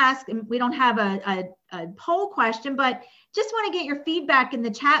to ask, and we don't have a poll question, but just want to get your feedback in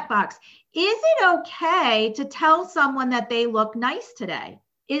the chat box. Is it okay to tell someone that they look nice today?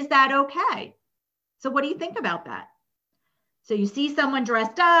 Is that okay? So what do you think about that? So you see someone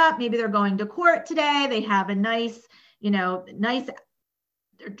dressed up, maybe they're going to court today, they have a nice, they're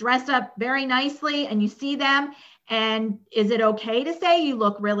dressed up very nicely, and you see them, and is it okay to say you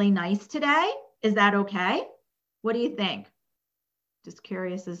look really nice today? Is that okay? What do you think? Just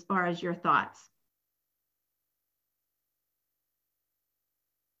curious as far as your thoughts.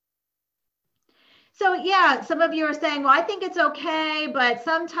 So yeah, some of you are saying, well, I think it's okay, but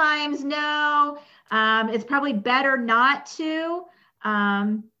sometimes no, it's probably better not to.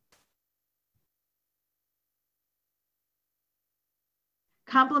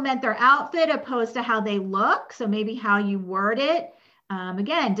 Compliment their outfit opposed to how they look. So maybe how you word it.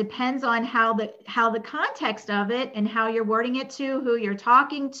 Again, depends on how the context of it and how you're wording it to, who you're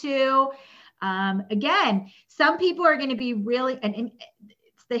talking to. Again, some people are going to be really, and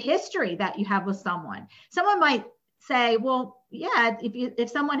it's the history that you have with someone. Someone might say, well, yeah, if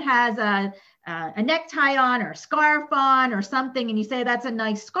someone has a necktie on or a scarf on or something, and you say that's a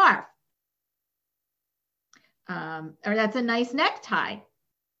nice scarf, or that's a nice necktie.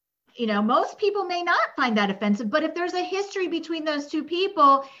 Most people may not find that offensive, but if there's a history between those 2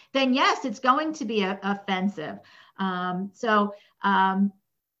 people, then yes, it's going to be offensive.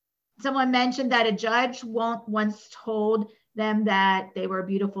 Someone mentioned that a judge once told them that they were a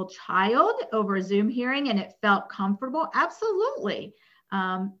beautiful child over a Zoom hearing and it felt comfortable. Absolutely.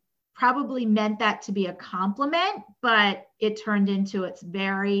 Probably meant that to be a compliment, but it turned into it's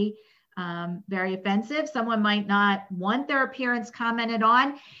very very offensive. Someone might not want their appearance commented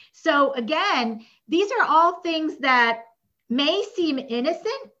on. So again, these are all things that may seem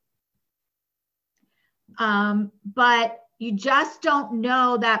innocent, but you just don't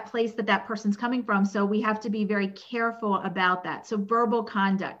know that place that that person's coming from. So we have to be very careful about that. So verbal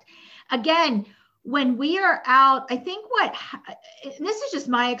conduct. Again, when we are out, I think this is just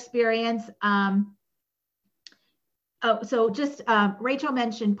my experience. Rachel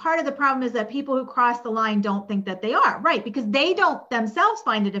mentioned part of the problem is that people who cross the line don't think that they are, right? Because they don't themselves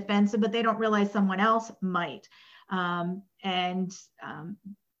find it offensive, but they don't realize someone else might. And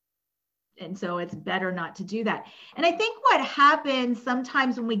so it's better not to do that. And I think what happens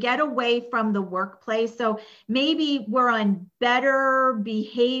sometimes when we get away from the workplace, so maybe we're on better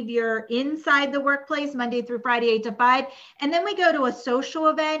behavior inside the workplace, Monday through Friday, 8 to 5, and then we go to a social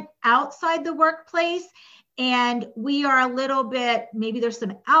event outside the workplace, and we are a little bit, maybe there's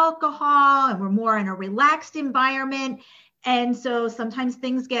some alcohol and we're more in a relaxed environment. And so sometimes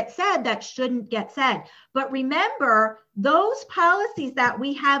things get said that shouldn't get said. But remember, those policies that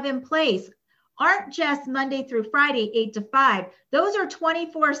we have in place aren't just Monday through Friday, 8 to 5. Those are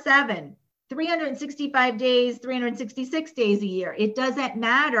 24/7, 365 days, 366 days a year. It doesn't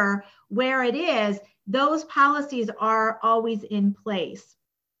matter where it is. Those policies are always in place.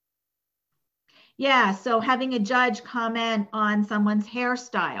 Yeah, so having a judge comment on someone's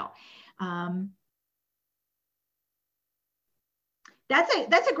hairstyle.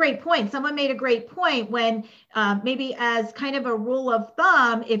 That's a great point. Someone made a great point when maybe as kind of a rule of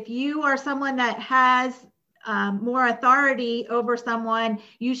thumb, if you are someone that has more authority over someone,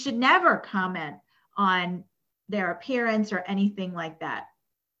 you should never comment on their appearance or anything like that.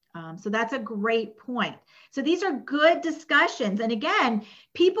 So that's a great point. So these are good discussions. And again,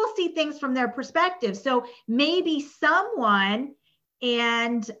 people see things from their perspective. So maybe someone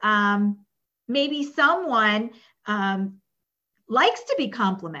likes to be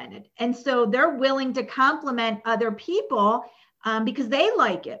complimented. And so they're willing to compliment other people because they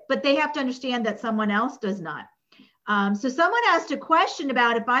like it, but they have to understand that someone else does not. So someone asked a question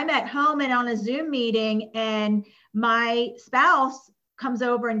about if I'm at home and on a Zoom meeting and my spouse comes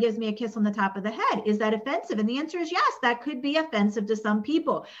over and gives me a kiss on the top of the head, is that offensive? And the answer is yes, that could be offensive to some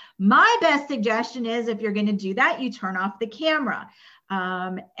people. My best suggestion is if you're going to do that, you turn off the camera.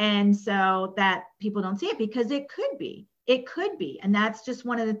 And so that people don't see it, because it could be. It could be. And that's just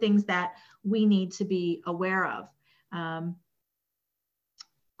one of the things that we need to be aware of.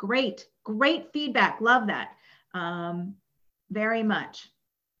 Great feedback. Love that very much.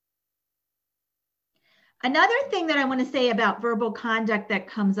 Another thing that I want to say about verbal conduct that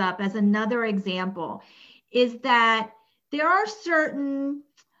comes up as another example is that there are certain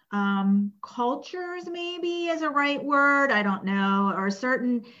cultures, maybe is a right word, I don't know, or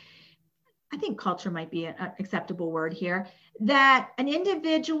certain, I think culture might be an acceptable word here, that an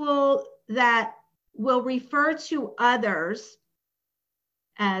individual that will refer to others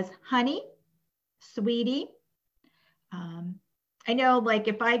as honey, sweetie. I know, like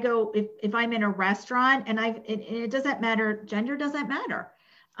if I'm in a restaurant and it doesn't matter, gender doesn't matter,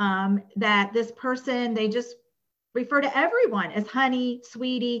 that this person, they just refer to everyone as honey,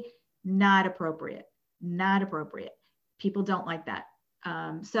 sweetie, not appropriate, not appropriate. People don't like that.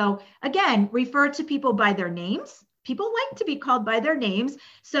 So again, refer to people by their names. People like to be called by their names.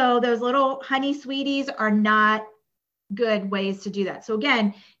 So those little honey sweeties are not good ways to do that. So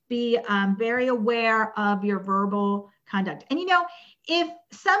again, be very aware of your verbal conduct. And if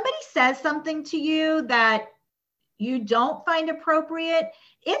somebody says something to you that you don't find appropriate,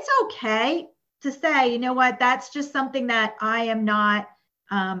 it's okay to say, you know what, that's just something that I'm not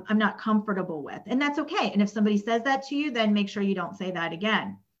comfortable with. And that's okay. And if somebody says that to you, then make sure you don't say that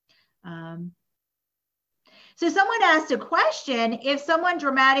again. So someone asked a question, if someone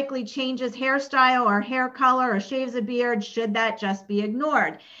dramatically changes hairstyle or hair color or shaves a beard, should that just be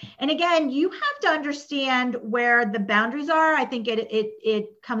ignored? And again, you have to understand where the boundaries are. I think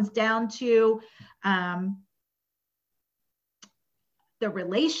it comes down to the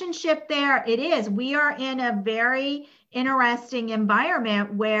relationship there. It is. We are in a very interesting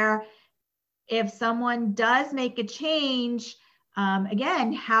environment where if someone does make a change,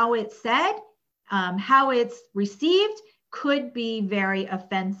 again, how it's said, how it's received could be very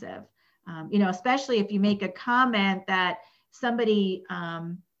offensive. Especially if you make a comment that somebody,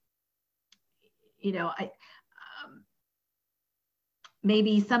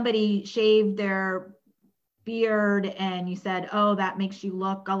 maybe somebody shaved their beard and you said, oh, that makes you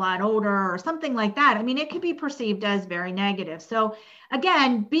look a lot older or something like that. I mean, it could be perceived as very negative. So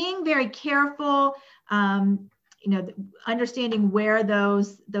again, being very careful. understanding where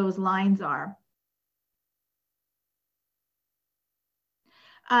those lines are.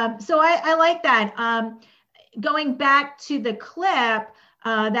 So I like that. Going back to the clip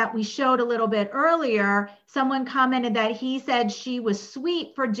that we showed a little bit earlier, someone commented that he said she was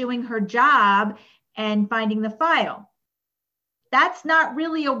sweet for doing her job and finding the file. That's not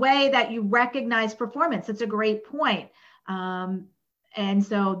really a way that you recognize performance. It's a great point. And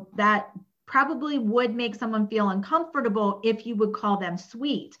so that probably would make someone feel uncomfortable if you would call them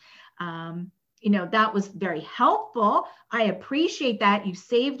sweet. That was very helpful. I appreciate that. You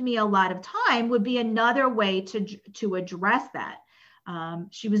saved me a lot of time would be another way to address that.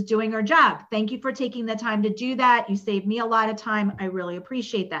 She was doing her job. Thank you for taking the time to do that. You saved me a lot of time. I really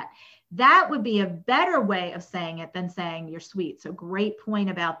appreciate that. That would be a better way of saying it than saying you're sweet. So great point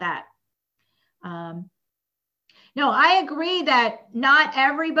about that. No, I agree that not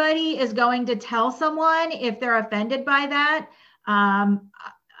everybody is going to tell someone if they're offended by that.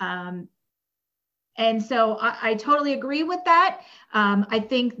 And so I totally agree with that. I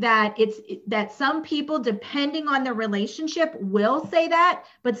think that that some people, depending on the relationship, will say that,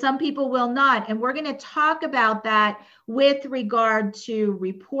 but some people will not. And we're going to talk about that with regard to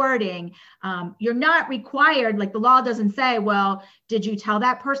reporting. You're not required, like the law doesn't say, well, did you tell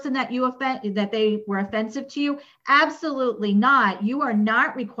that person that that they were offensive to you? Absolutely not. You are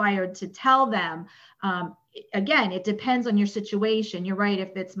not required to tell them. Again, it depends on your situation. You're right.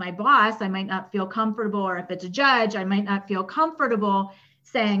 If it's my boss, I might not feel comfortable, or if it's a judge, I might not feel comfortable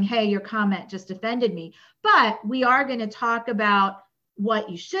saying, hey, your comment just offended me. But we are going to talk about what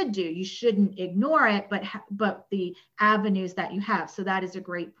you should do. You shouldn't ignore it, but the avenues that you have. So that is a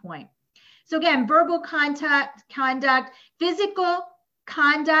great point. So again, verbal conduct, physical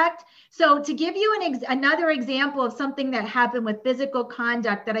conduct. So to give you another example of something that happened with physical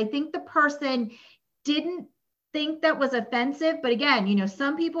conduct that I think the person didn't think that was offensive. But again,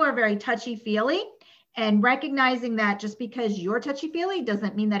 some people are very touchy-feely, and recognizing that just because you're touchy-feely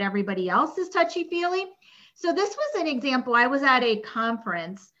doesn't mean that everybody else is touchy-feely. So this was an example. I was at a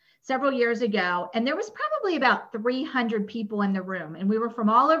conference several years ago, and there was probably about 300 people in the room, and we were from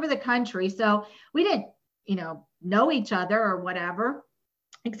all over the country. So we didn't, know each other or whatever,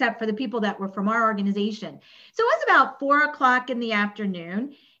 except for the people that were from our organization. So it was about 4 o'clock in the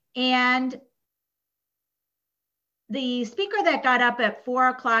afternoon, and the speaker that got up at 4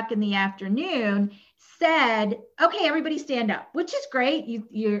 o'clock in the afternoon said, okay, everybody stand up, which is great.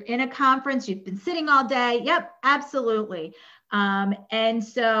 You're in a conference, you've been sitting all day. Yep, absolutely. And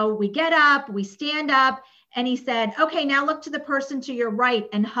so we get up, we stand up, and he said, okay, now look to the person to your right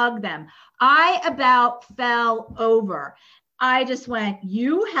and hug them. I about fell over. I just went,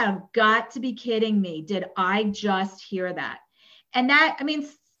 you have got to be kidding me. Did I just hear that? And that,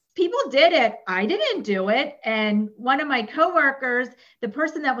 people did it. I didn't do it. And one of my coworkers, the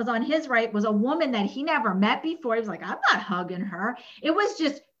person that was on his right, was a woman that he never met before. He was like, I'm not hugging her. It was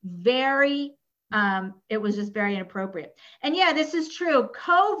just very inappropriate. And yeah, this is true.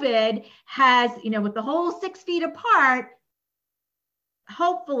 COVID has, with the whole 6 feet apart,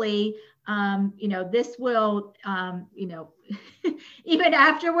 hopefully, this will, even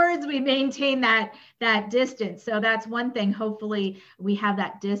afterwards, we maintain that distance. So that's one thing. Hopefully we have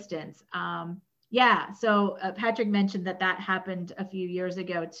that distance. So Patrick mentioned that happened a few years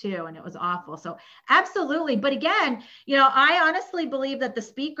ago too, and it was awful. So absolutely. But again, I honestly believe that the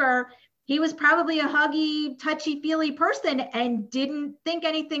speaker, he was probably a huggy, touchy-feely person and didn't think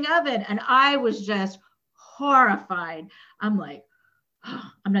anything of it. And I was just horrified. I'm like,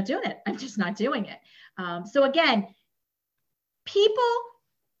 oh, I'm not doing it. I'm just not doing it. So again, people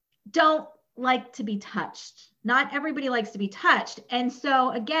don't like to be touched. Not everybody likes to be touched. And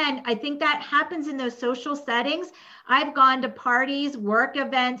so again, I think that happens in those social settings. I've gone to parties, work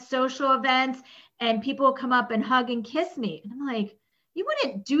events, social events, and people come up and hug and kiss me. And I'm like, you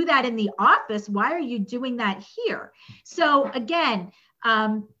wouldn't do that in the office. Why are you doing that here? So again,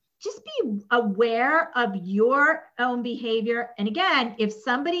 just be aware of your own behavior. And again, if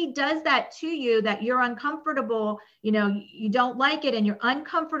somebody does that to you, that you're uncomfortable, you don't like it and you're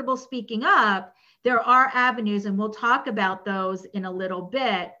uncomfortable speaking up, there are avenues, and we'll talk about those in a little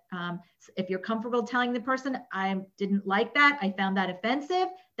bit. If you're comfortable telling the person, I didn't like that, I found that offensive,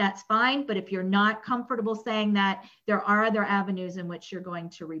 that's fine. But if you're not comfortable saying that, there are other avenues in which you're going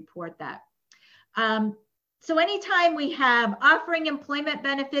to report that. So anytime we have offering employment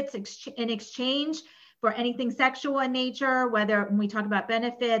benefits in exchange for anything sexual in nature, whether when we talk about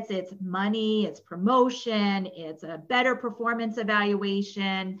benefits, it's money, it's promotion, it's a better performance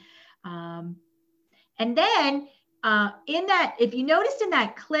evaluation. And then in that, if you noticed in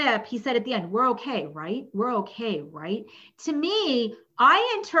that clip, he said at the end, we're okay, right? We're okay, right? To me,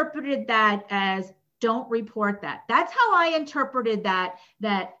 I interpreted that as don't report that. That's how I interpreted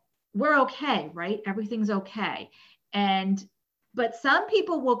that we're okay, right? Everything's okay. But some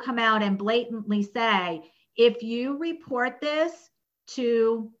people will come out and blatantly say, if you report this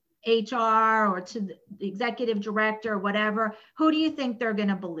to HR or to the executive director or whatever, who do you think they're going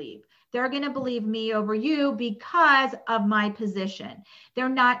to believe? They're going to believe me over you because of my position. They're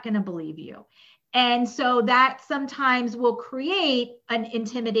not going to believe you. And so that sometimes will create an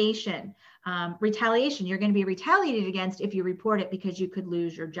intimidation, retaliation. You're going to be retaliated against if you report it because you could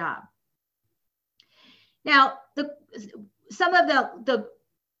lose your job. Now,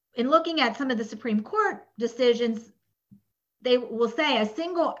 in looking at some of the Supreme Court decisions, they will say a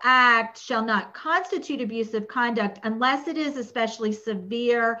single act shall not constitute abusive conduct unless it is especially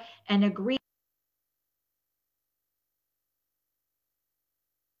severe and egregious.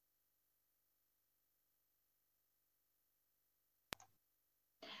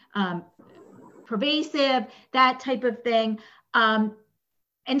 Pervasive, that type of thing. And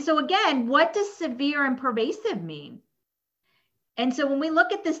so again, what does severe and pervasive mean? And so when we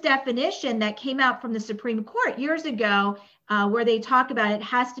look at this definition that came out from the Supreme Court years ago, where they talk about it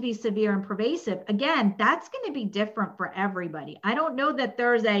has to be severe and pervasive, again, that's going to be different for everybody. I don't know that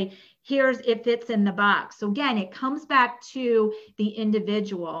there's it fits in the box. So again, it comes back to the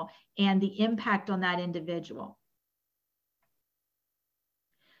individual and the impact on that individual.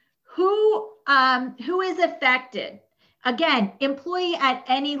 Who is affected? Again, employee at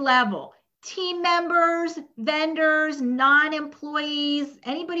any level. Team members, vendors, non-employees,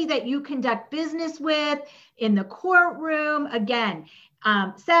 anybody that you conduct business with in the courtroom. Again,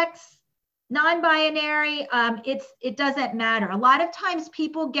 sex, non-binary, it doesn't matter. A lot of times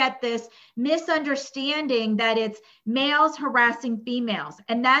people get this misunderstanding that it's males harassing females,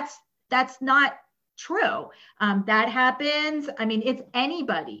 and that's not true. That happens. I mean, it's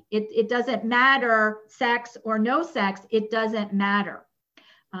anybody. It doesn't matter sex or no sex. It doesn't matter.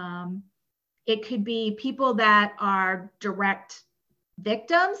 It could be people that are direct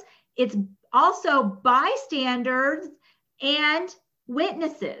victims. It's also bystanders and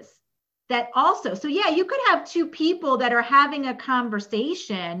witnesses that also. So yeah, you could have two people that are having a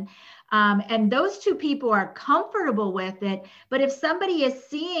conversation and those two people are comfortable with it. But if somebody is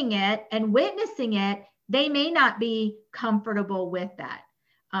seeing it and witnessing it, they may not be comfortable with that.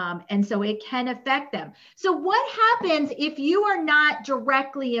 And so it can affect them. So what happens if you are not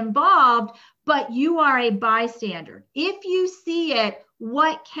directly involved, but you are a bystander? If you see it,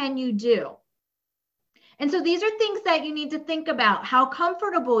 what can you do? And so these are things that you need to think about, how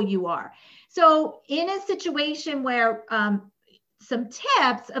comfortable you are. So in a situation where some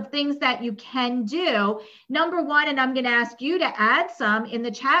tips of things that you can do. Number one, and I'm going to ask you to add some in the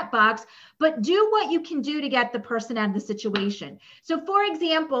chat box, but do what you can do to get the person out of the situation. So for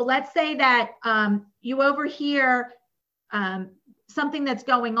example, let's say that you overhear something that's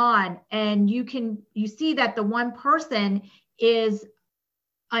going on and you see that the one person is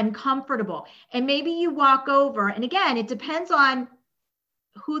uncomfortable and maybe you walk over, and again, it depends on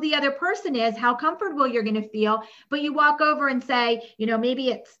who the other person is, how comfortable you're going to feel, but you walk over and say, maybe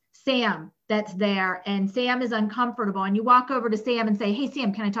it's Sam that's there and Sam is uncomfortable, and you walk over to Sam and say, hey,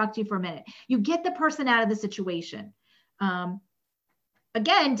 Sam, can I talk to you for a minute? You get the person out of the situation.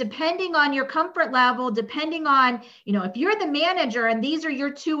 Again, depending on your comfort level, depending on, if you're the manager and these are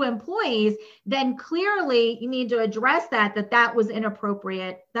your two employees, then clearly you need to address that was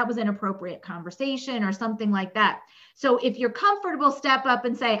inappropriate. That was inappropriate conversation or something like that. So if you're comfortable, step up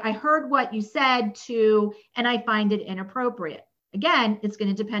and say, I heard what you said and I find it inappropriate. Again, it's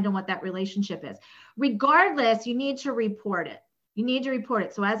going to depend on what that relationship is. Regardless, you need to report it. You need to report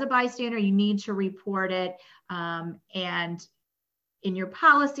it. So as a bystander, you need to report it. And in your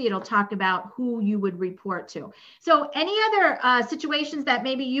policy, it'll talk about who you would report to. So any other situations that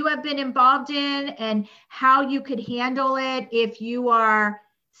maybe you have been involved in and how you could handle it if you are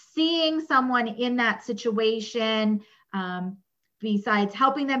seeing someone in that situation, besides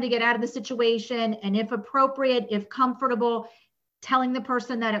helping them to get out of the situation, and if appropriate, if comfortable, telling the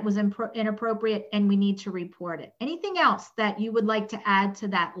person that it was inappropriate and we need to report it. Anything else that you would like to add to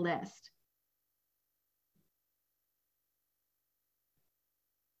that list?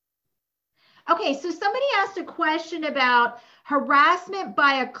 Okay, so somebody asked a question about harassment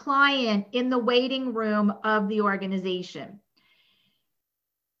by a client in the waiting room of the organization.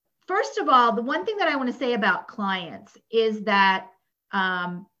 First of all, the one thing that I want to say about clients is that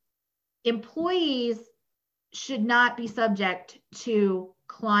employees should not be subject to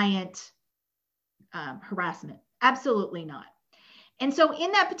client harassment. Absolutely not. And so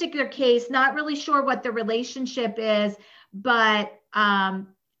in that particular case, not really sure what the relationship is, but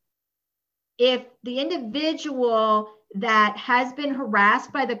if the individual that has been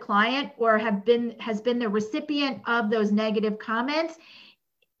harassed by the client or has been the recipient of those negative comments,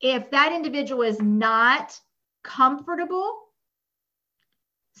 if that individual is not comfortable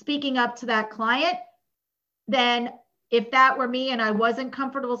speaking up to that client, then if that were me and I wasn't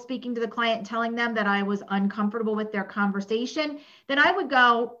comfortable speaking to the client and telling them that I was uncomfortable with their conversation, then I would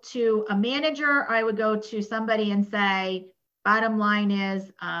go to a manager, I would go to somebody and say, bottom line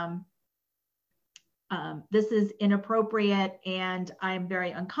is, this is inappropriate and I'm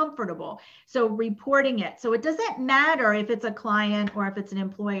very uncomfortable. So reporting it. So it doesn't matter if it's a client or if it's an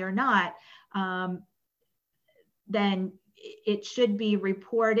employee or not, then it should be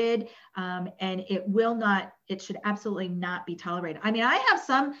reported, and it should absolutely not be tolerated. I mean, I have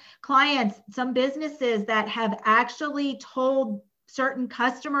some clients, some businesses that have actually told certain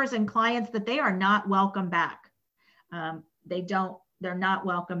customers and clients that they are not welcome back. They're not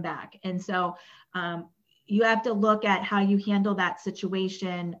welcome back. And so you have to look at how you handle that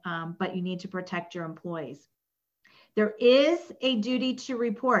situation, but you need to protect your employees. There is a duty to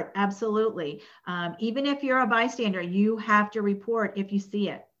report, absolutely. Even if you're a bystander, you have to report if you see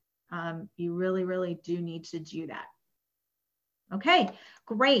it. You really, really do need to do that. Okay,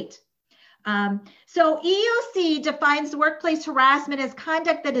 great. So EEOC defines workplace harassment as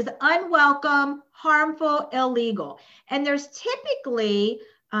conduct that is unwelcome, harmful, illegal. And there's typically,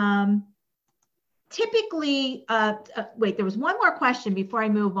 wait, there was one more question before I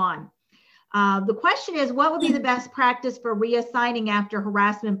move on. The question is, what would be the best practice for reassigning after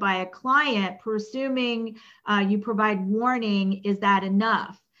harassment by a client, presuming you provide warning? Is that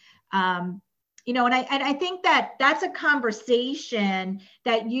enough? You know, and I think that that's a conversation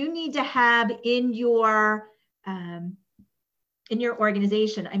that you need to have in your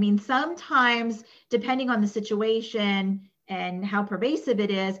organization. I mean, sometimes, depending on the situation and how pervasive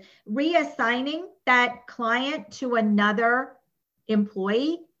it is, reassigning that client to another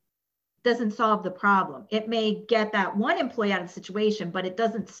employee doesn't solve the problem. It may get that one employee out of the situation, but it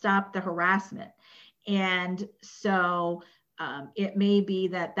doesn't stop the harassment. And so it may be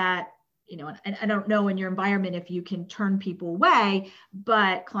that, you know, and I don't know in your environment if you can turn people away,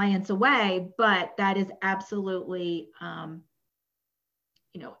 but clients away, but that is absolutely,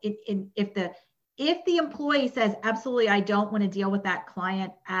 you know, if the employee says, absolutely, I don't want to deal with that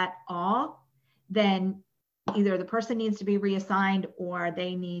client at all, then either the person needs to be reassigned or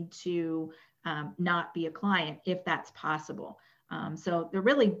they need to not be a client if that's possible. So there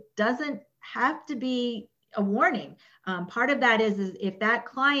really doesn't have to be a warning. Part of that is if that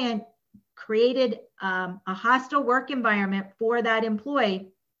client created a hostile work environment for that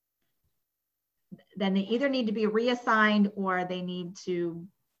employee, then they either need to be reassigned or they need to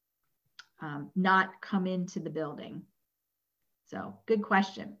not come into the building. So good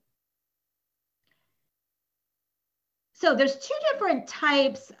question. So there's two different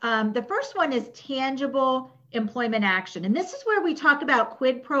types. The first one is tangible employment action. And this is where we talk about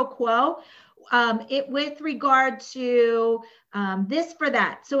quid pro quo with regard to this for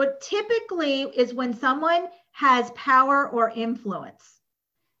that. So it typically is when someone has power or influence.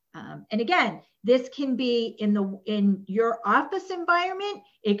 And again, this can be in your office environment.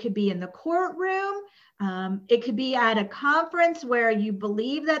 It could be in the courtroom. It could be at a conference where you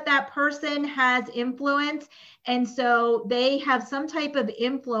believe that that person has influence. And so they have some type of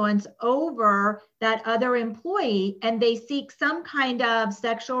influence over that other employee, and they seek some kind of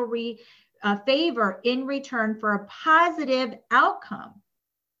sexual favor in return for a positive outcome.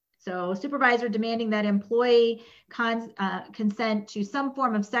 So supervisor demanding that employee consent to some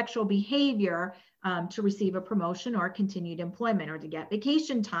form of sexual behavior to receive a promotion or continued employment or to get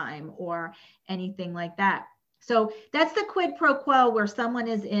vacation time or anything like that. So that's the quid pro quo where someone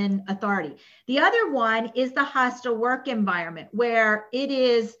is in authority. The other one is the hostile work environment where it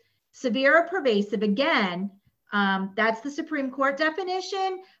is severe or pervasive. Again, that's the Supreme Court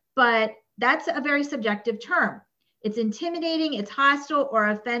definition, but that's a very subjective term. It's intimidating, it's hostile or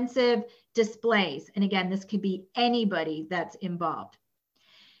offensive displays. And again, this could be anybody that's involved.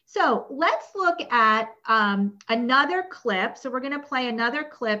 So let's look at another clip. So we're going to play another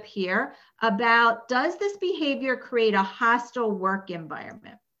clip here about, does this behavior create a hostile work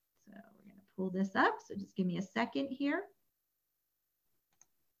environment? So we're going to pull this up. So just give me a second here.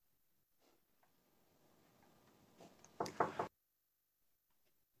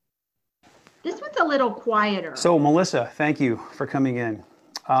 This one's a little quieter. So Melissa, thank you for coming in.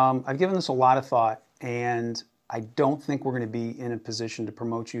 I've given this a lot of thought, and I don't think we're going to be in a position to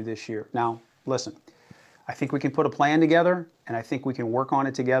promote you this year. Now, listen, I think we can put a plan together, and I think we can work on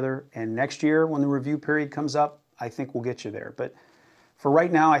it together. And next year, when the review period comes up, I think we'll get you there. But for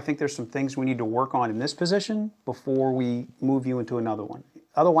right now, I think there's some things we need to work on in this position before we move you into another one.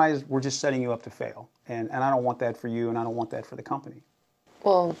 Otherwise, we're just setting you up to fail. And I don't want that for you, and I don't want that for the company.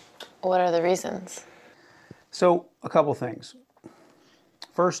 Well, what are the reasons? So, a couple things.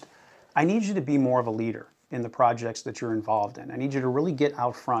 First, I need you to be more of a leader in the projects that you're involved in. I need you to really get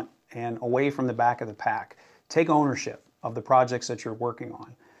out front and away from the back of the pack. Take ownership of the projects that you're working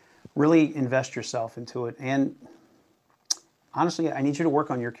on. Really invest yourself into it. And honestly, I need you to work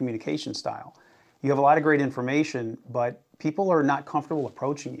on your communication style. You have a lot of great information, but people are not comfortable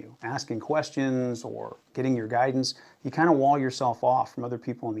approaching you, asking questions or getting your guidance. You kind of wall yourself off from other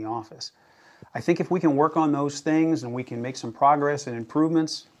people in the office. I think if we can work on those things and we can make some progress and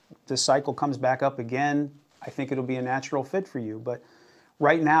improvements, this cycle comes back up again, I think it'll be a natural fit for you. But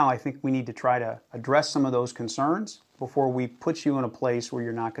right now, I think we need to try to address some of those concerns before we put you in a place where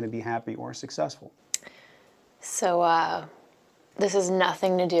you're not going to be happy or successful. So, this has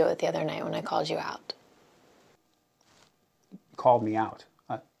nothing to do with the other night when I called you out. Called me out?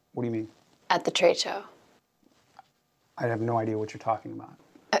 What do you mean? At the trade show. I have no idea what you're talking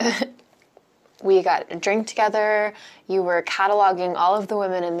about. We got a drink together. You were cataloging all of the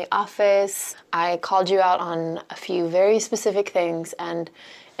women in the office. I called you out on a few very specific things, and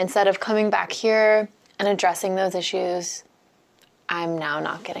instead of coming back here and addressing those issues, I'm now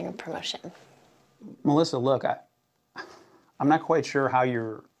not getting a promotion. Melissa, look, I'm not quite sure how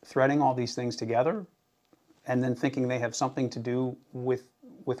you're threading all these things together and then thinking they have something to do with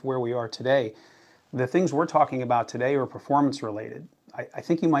where we are today. The things we're talking about today are performance related. I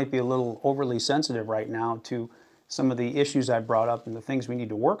think you might be a little overly sensitive right now to some of the issues I brought up and the things we need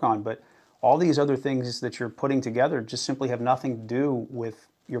to work on, but all these other things that you're putting together just simply have nothing to do with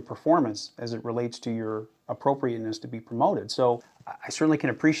your performance as it relates to your appropriateness to be promoted. So I certainly can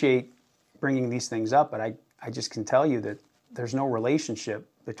appreciate bringing these things up, but I just can tell you that there's no relationship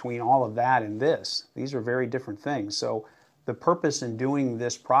between all of that and this. These are very different things. So the purpose in doing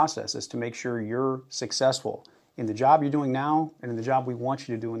this process is to make sure you're successful in the job you're doing now and in the job we want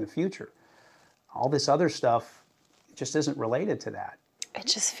you to do in the future. All this other stuff just isn't related to that. It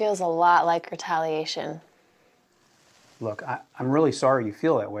just feels a lot like retaliation. Look, I'm really sorry you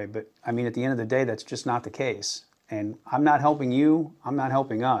feel that way, but I mean, at the end of the day, that's just not the case. And I'm not helping you, I'm not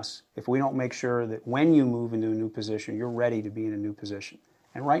helping us if we don't make sure that when you move into a new position, you're ready to be in a new position.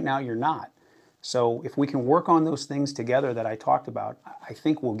 And right now, you're not. So if we can work on those things together that I talked about, I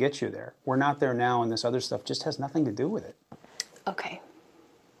think we'll get you there. We're not there now, and this other stuff just has nothing to do with it. Okay.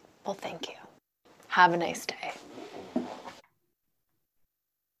 Well, thank you. Have a nice day.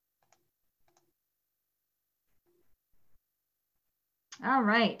 All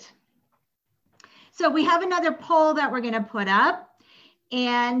right. So we have another poll that we're going to put up.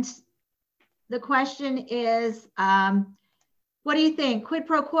 And the question is, what do you think? Quid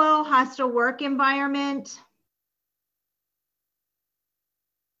pro quo, hostile work environment?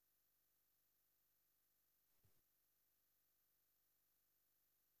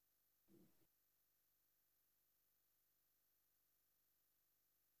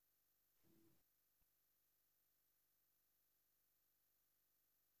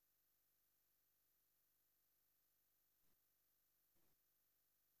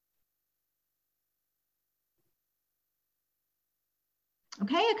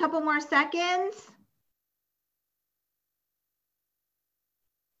 Okay, a couple more seconds.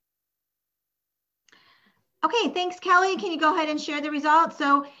 Okay, thanks, Kelly. Can you go ahead and share the results?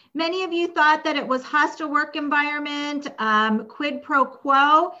 So many of you thought that it was hostile work environment, quid pro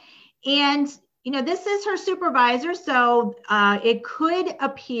quo. And, you know, this is her supervisor. So it could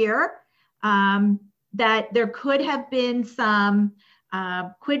appear that there could have been some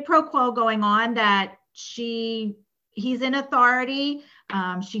quid pro quo going on, that he's in authority.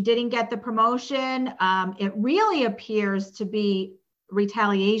 She didn't get the promotion. It really appears to be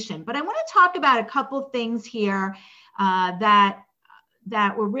retaliation. But I want to talk about a couple things here that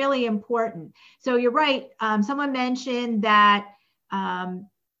were really important. So you're right. Someone mentioned that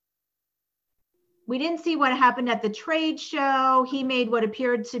we didn't see what happened at the trade show. He made what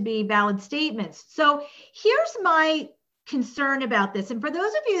appeared to be valid statements. So here's my concern about this. And for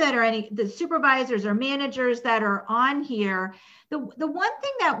those of you that are the supervisors or managers that are on here, the one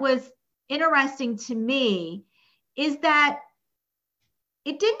thing that was interesting to me is that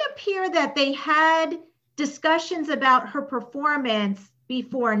it didn't appear that they had discussions about her performance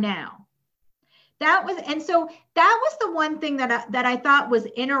before now. So that was the one thing that I thought was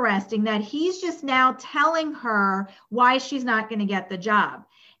interesting, that he's just now telling her why she's not going to get the job.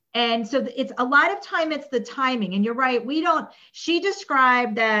 And so it's a lot of time, it's the timing. And you're right, she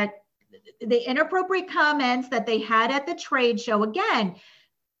described that the inappropriate comments that they had at the trade show, again,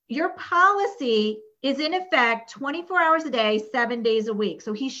 your policy is in effect 24 hours a day, 7 days a week.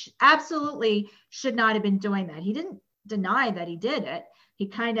 So he absolutely should not have been doing that. He didn't deny that he did it. He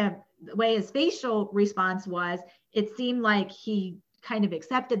kind of, the way his facial response was, it seemed like he kind of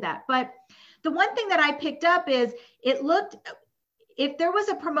accepted that. But the one thing that I picked up is it looked, if there was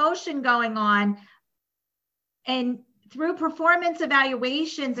a promotion going on and through performance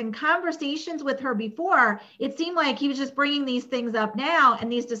evaluations and conversations with her before, it seemed like he was just bringing these things up now, and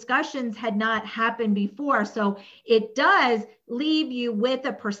these discussions had not happened before. So it does leave you with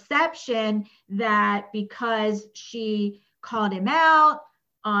a perception that because she called him out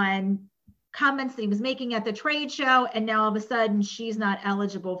on comments that he was making at the trade show, and now all of a sudden she's not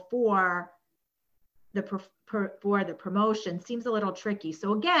eligible for the promotion, seems a little tricky.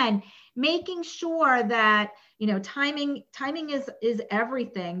 So again, making sure that, timing is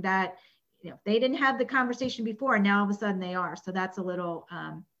everything. That, they didn't have the conversation before, and now all of a sudden they are. So that's a little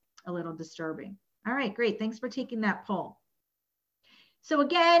disturbing. All right, great. Thanks for taking that poll. So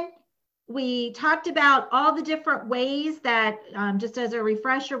again, we talked about all the different ways that, just as a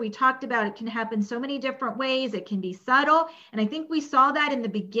refresher, we talked about it can happen so many different ways. It can be subtle. And I think we saw that in the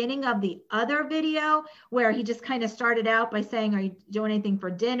beginning of the other video where he just kind of started out by saying, are you doing anything for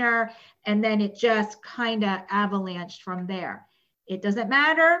dinner? And then it just kind of avalanched from there. It doesn't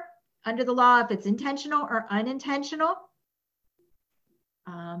matter under the law if it's intentional or unintentional.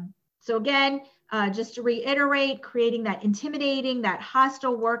 So again, just to reiterate, creating that intimidating, that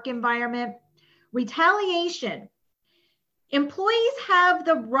hostile work environment. Retaliation. Employees have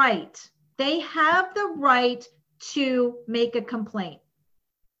the right, they have the right to make a complaint.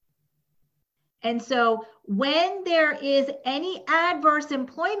 And so when there is any adverse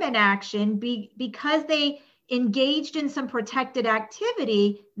employment action because they engaged in some protected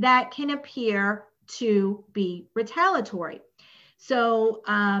activity, that can appear to be retaliatory. So,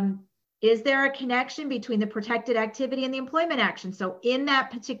 is there a connection between the protected activity and the employment action? So in that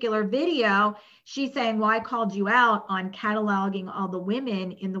particular video, she's saying, well, I called you out on cataloging all the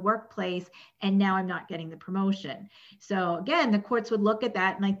women in the workplace, and now I'm not getting the promotion. So again, the courts would look at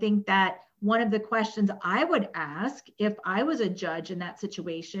that. And I think that one of the questions I would ask if I was a judge in that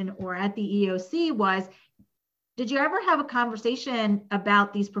situation or at the EOC was, did you ever have a conversation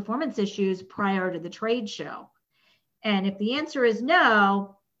about these performance issues prior to the trade show? And if the answer is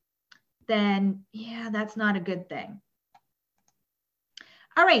no, then yeah, that's not a good thing.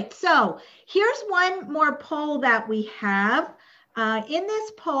 All right, so here's one more poll that we have. In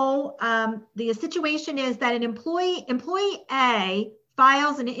this poll, the situation is that an employee A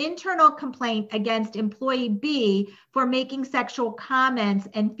files an internal complaint against employee B for making sexual comments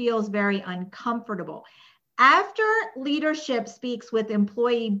and feels very uncomfortable. After leadership speaks with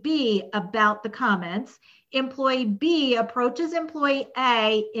employee B about the comments, employee B approaches employee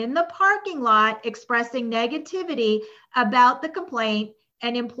A in the parking lot expressing negativity about the complaint,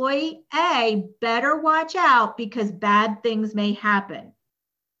 and employee A better watch out because bad things may happen.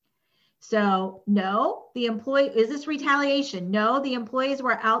 So no, is this retaliation? No, the employees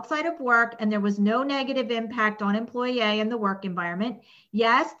were outside of work and there was no negative impact on employee A in the work environment.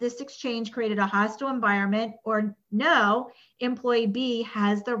 Yes, this exchange created a hostile environment, or no, employee B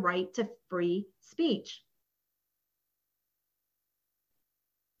has the right to free speech.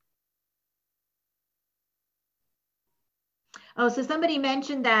 Oh, so somebody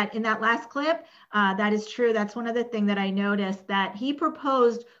mentioned that in that last clip. That is true. That's one other thing that I noticed, that he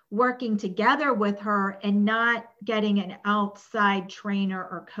proposed working together with her and not getting an outside trainer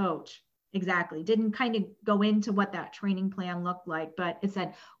or coach. Exactly. Didn't kind of go into what that training plan looked like, but it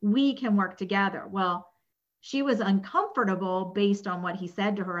said, we can work together. Well, she was uncomfortable based on what he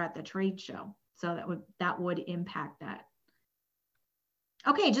said to her at the trade show. So that would impact that.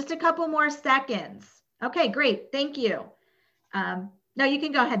 Okay, just a couple more seconds. Okay, great. Thank you. No, you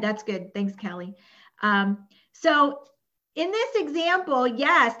can go ahead. That's good. Thanks, Kelly. So in this example,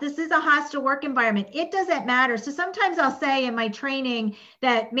 yes, this is a hostile work environment. It doesn't matter. So sometimes I'll say in my training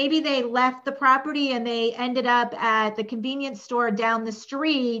that maybe they left the property and they ended up at the convenience store down the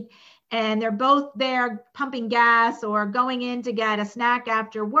street, and they're both there pumping gas or going in to get a snack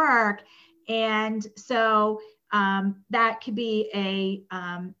after work. And so that could be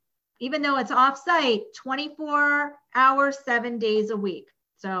even though it's off-site, 24 hours, 7 days a week.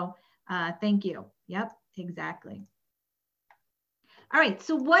 So thank you. Yep, exactly. All right,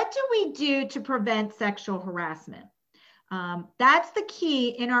 so what do we do to prevent sexual harassment? That's the key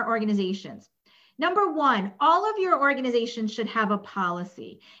in our organizations. Number one, all of your organizations should have a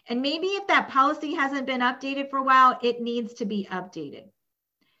policy. And maybe if that policy hasn't been updated for a while, it needs to be updated.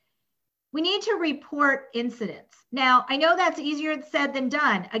 We need to report incidents. Now, I know that's easier said than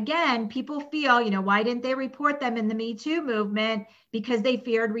done. Again, people feel, why didn't they report them in the Me Too movement? Because they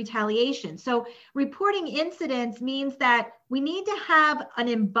feared retaliation. So reporting incidents means that we need to have an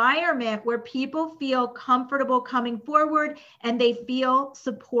environment where people feel comfortable coming forward and they feel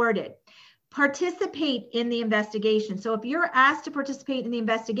supported. Participate in the investigation. So if you're asked to participate in the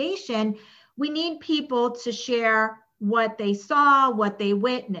investigation, we need people to share what they saw, what they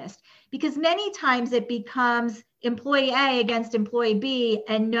witnessed, because many times it becomes employee A against employee B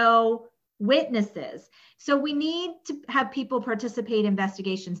and no witnesses. So we need to have people participate in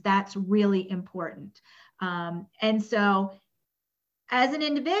investigations. That's really important. And so as an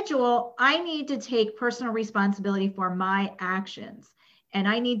individual, I need to take personal responsibility for my actions. And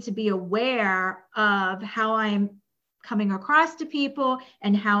I need to be aware of how I'm coming across to people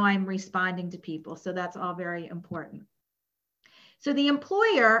and how I'm responding to people. So that's all very important. So the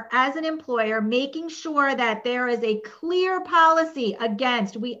employer, as an employer, making sure that there is a clear policy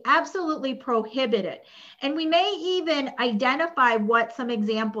against, we absolutely prohibit it. And we may even identify what some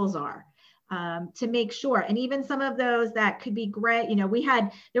examples are to make sure. And even some of those that could be great.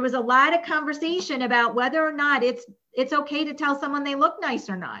 There was a lot of conversation about whether or not it's okay to tell someone they look nice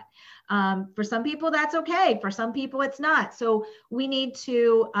or not. For some people, that's okay. For some people, it's not. So we need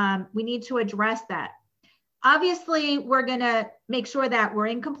to address that. Obviously, we're going to make sure that we're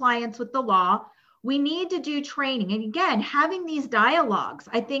in compliance with the law. We need to do training. And again, having these dialogues,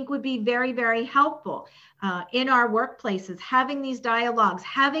 I think, would be very, very helpful in our workplaces, having these dialogues,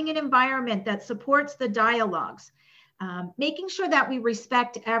 having an environment that supports the dialogues, making sure that we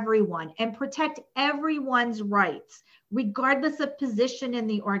respect everyone and protect everyone's rights, regardless of position in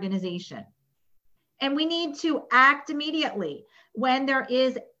the organization. And we need to act immediately when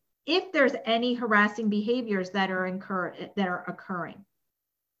if there's any harassing behaviors that are occurring.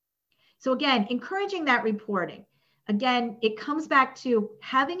 So again, encouraging that reporting. Again, it comes back to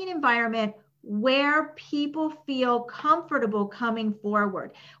having an environment where people feel comfortable coming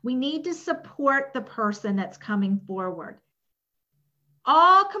forward. We need to support the person that's coming forward.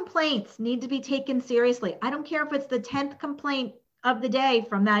 All complaints need to be taken seriously. I don't care if it's the 10th complaint of the day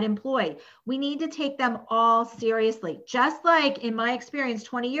from that employee. We need to take them all seriously. Just like in my experience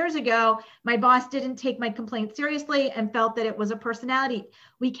 20 years ago, my boss didn't take my complaint seriously and felt that it was a personality.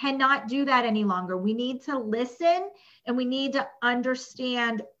 We cannot do that any longer. We need to listen and we need to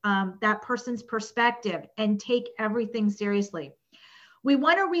understand that person's perspective and take everything seriously. We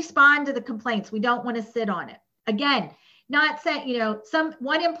want to respond to the complaints. We don't want to sit on it. Again, not saying,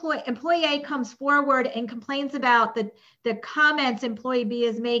 one employee A comes forward and complains about the comments employee B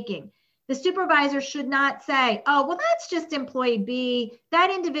is making. The supervisor should not say, oh, well, that's just employee B. That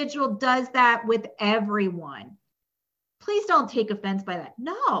individual does that with everyone. Please don't take offense by that.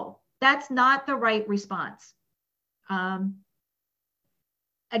 No, that's not the right response.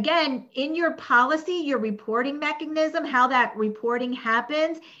 Again, in your policy, your reporting mechanism, how that reporting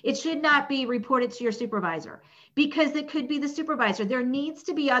happens, it should not be reported to your supervisor because it could be the supervisor. There needs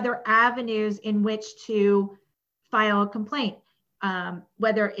to be other avenues in which to file a complaint,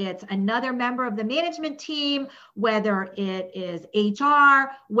 whether it's another member of the management team, whether it is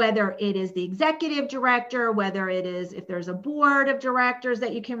HR, whether it is the executive director, whether it is if there's a board of directors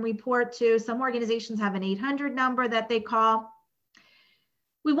that you can report to. Some organizations have an 800 number that they call.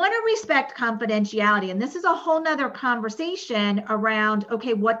 We want to respect confidentiality. And this is a whole nother conversation around,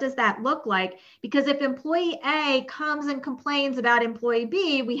 okay, what does that look like? Because if employee A comes and complains about employee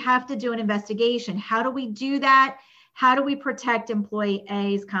B, we have to do an investigation. How do we do that? How do we protect employee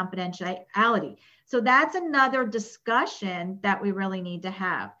A's confidentiality? So that's another discussion that we really need to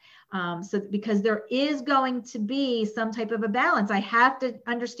have. Because there is going to be some type of a balance. I have to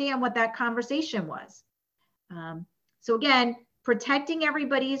understand what that conversation was. So again, protecting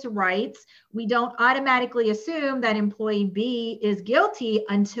everybody's rights. We don't automatically assume that employee B is guilty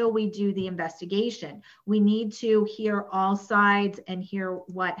until we do the investigation. We need to hear all sides and hear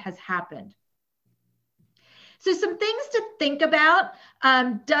what has happened. So some things to think about.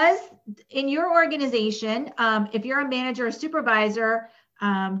 In your organization, if you're a manager or supervisor,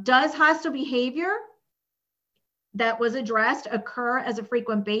 does hostile behavior that was addressed occur as a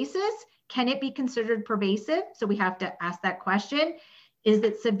frequent basis? Can it be considered pervasive? So we have to ask that question. Is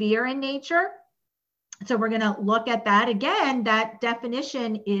it severe in nature? So we're going to look at that again. That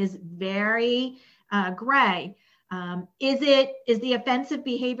definition is very gray. Is the offensive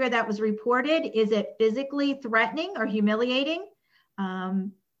behavior that was reported, is it physically threatening or humiliating?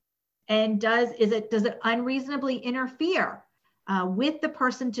 And And does it unreasonably interfere with the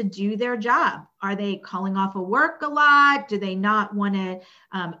person to do their job? Are they calling off of work a lot? Do they not want to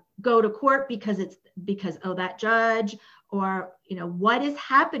go to court because oh, that judge? Or, what is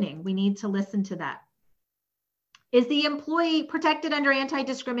happening? We need to listen to that. Is the employee protected under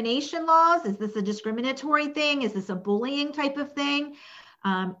anti-discrimination laws? Is this a discriminatory thing? Is this a bullying type of thing?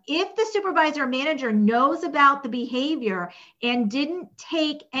 If the supervisor or manager knows about the behavior and didn't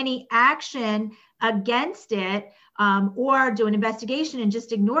take any action against it, or do an investigation and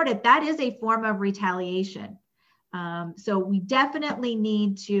just ignored it, that is a form of retaliation. So we definitely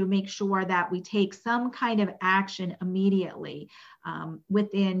need to make sure that we take some kind of action immediately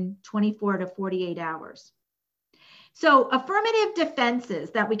within 24 to 48 hours. So affirmative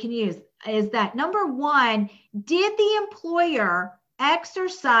defenses that we can use is that, number one, did the employer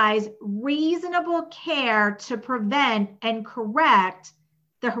exercise reasonable care to prevent and correct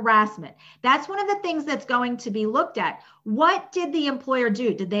the harassment? That's one of the things that's going to be looked at. What did the employer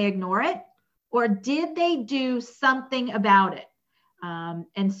do? Did they ignore it? Or did they do something about it?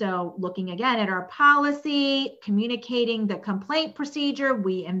 And so looking again at our policy, communicating the complaint procedure,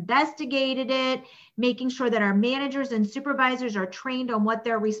 we investigated it, making sure that our managers and supervisors are trained on what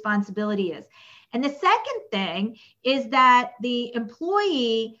their responsibility is. And the second thing is that the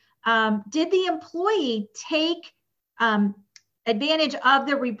employee, did the employee take advantage of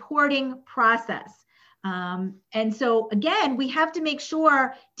the reporting process? And so again, we have to make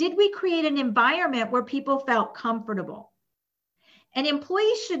sure, did we create an environment where people felt comfortable? And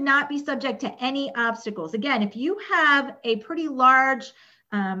employees should not be subject to any obstacles. Again, if you have a pretty large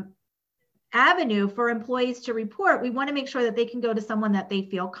avenue for employees to report, we want to make sure that they can go to someone that they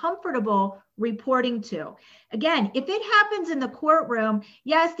feel comfortable reporting to. Again, if it happens in the courtroom,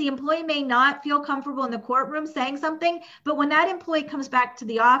 yes, the employee may not feel comfortable in the courtroom saying something, but when that employee comes back to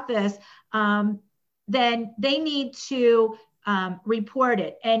the office, then they need to report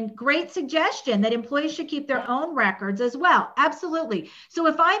it. And great suggestion that employees should keep their own records as well. Absolutely. So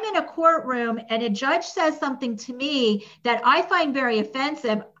if I'm in a courtroom and a judge says something to me that I find very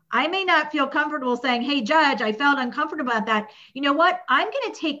offensive, I may not feel comfortable saying, hey, judge, I felt uncomfortable about that. You know what? I'm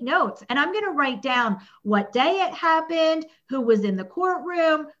going to take notes and I'm going to write down what day it happened, who was in the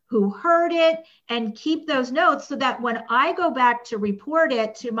courtroom, who heard it, and keep those notes so that when I go back to report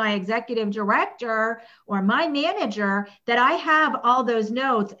it to my executive director or my manager, that I have all those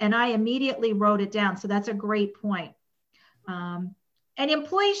notes and I immediately wrote it down. So that's a great point. And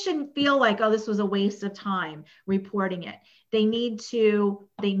employees shouldn't feel like, oh, this was a waste of time reporting it. They need to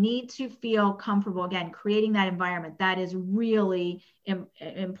feel comfortable, again, creating that environment. That is really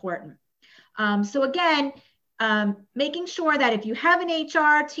important. So again, making sure that if you have an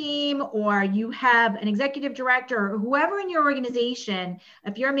HR team or you have an executive director or whoever in your organization,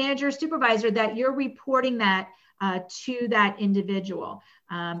 if you're a manager or supervisor, that you're reporting that to that individual.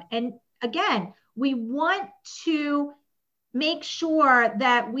 And again, we want to make sure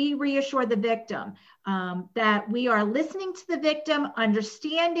that we reassure the victim, that we are listening to the victim,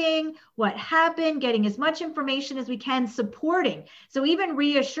 understanding what happened, getting as much information as we can, supporting. So even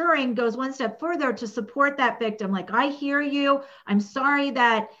reassuring goes one step further to support that victim. Like, I hear you. I'm sorry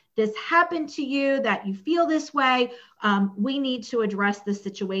that this happened to you, that you feel this way. We need to address this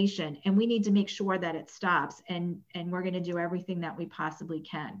situation and we need to make sure that it stops. And we're going to do everything that we possibly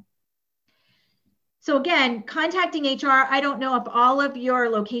can. So again, contacting HR, I don't know if all of your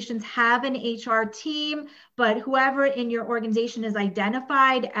locations have an HR team, but whoever in your organization is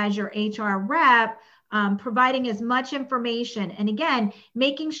identified as your HR rep, providing as much information. And again,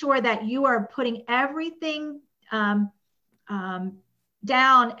 making sure that you are putting everything down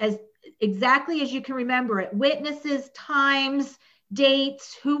as exactly as you can remember it. Witnesses, times,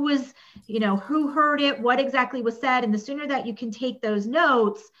 dates, who was, who heard it, what exactly was said. And the sooner that you can take those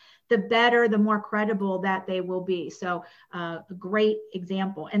notes, the better, the more credible that they will be. So a great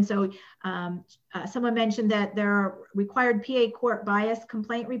example. And so someone mentioned that there are required PA court bias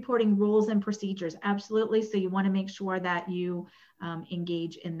complaint reporting rules and procedures. Absolutely. So you want to make sure that you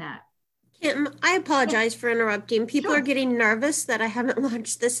engage in that. Kim, I apologize for interrupting. People are getting nervous that I haven't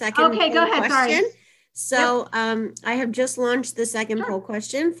launched the second Okay, go ahead. question. Sorry. So I have just launched the second poll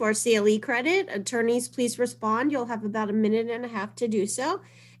question for CLE credit. Attorneys, please respond. You'll have about 1.5 minutes to do so.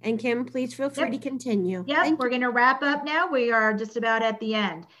 And Kim, please feel free to continue. Yep, we're going to wrap up now. We are just about at the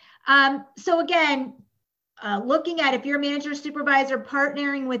end. So again, looking at if you're a manager, supervisor,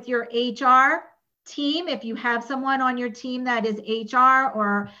 partnering with your HR team, if you have someone on your team that is HR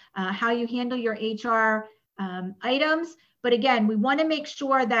or how you handle your HR items, But again, we want to make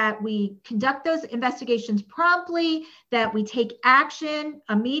sure that we conduct those investigations promptly, that we take action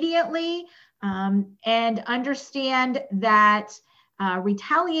immediately, and understand that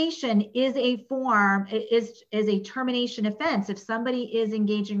retaliation is a form, is a termination offense. If somebody is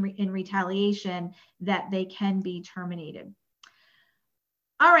engaging in retaliation, that they can be terminated.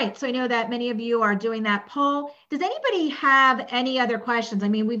 All right, so I know that many of you are doing that poll. Does anybody have any other questions? I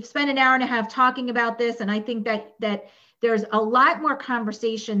mean, we've spent an hour and a half talking about this, and I think that there's a lot more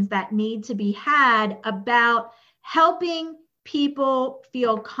conversations that need to be had about helping people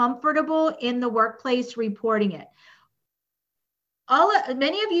feel comfortable in the workplace reporting it.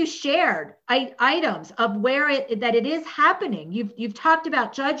 Many of you shared items of where that it is happening. You've talked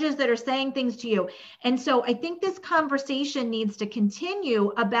about judges that are saying things to you. And so I think this conversation needs to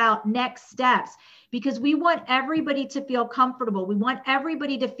continue about next steps, because we want everybody to feel comfortable. We want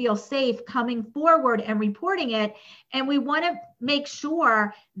everybody to feel safe coming forward and reporting it. And we want to make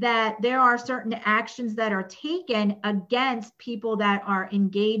sure that there are certain actions that are taken against people that are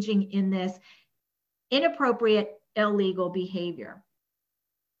engaging in this inappropriate, illegal behavior.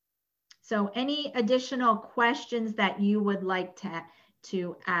 So any additional questions that you would like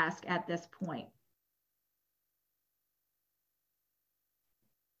to ask at this point?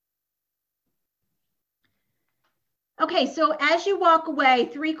 Okay, so as you walk away,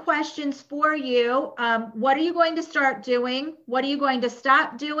 3 questions for you. What are you going to start doing? What are you going to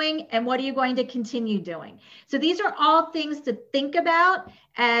stop doing? And what are you going to continue doing? So these are all things to think about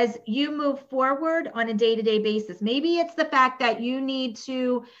as you move forward on a day-to-day basis. Maybe it's the fact that you need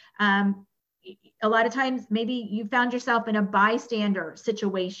to, a lot of times, maybe you found yourself in a bystander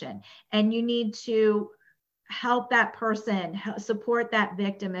situation and you need to help that person, support that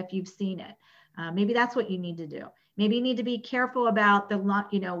victim if you've seen it. Maybe that's what you need to do. Maybe you need to be careful about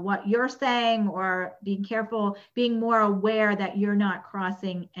what you're saying, or being careful, being more aware that you're not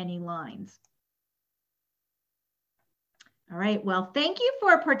crossing any lines. All right, well, thank you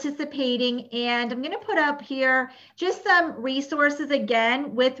for participating. And I'm going to put up here just some resources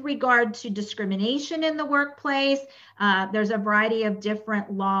again with regard to discrimination in the workplace. There's a variety of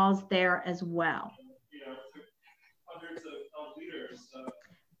different laws there as well.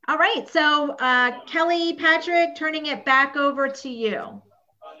 All right, so Kelly, Patrick, turning it back over to you.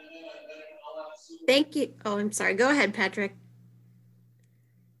 Thank you. Oh, I'm sorry. Go ahead, Patrick.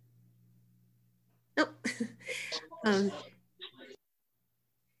 Nope.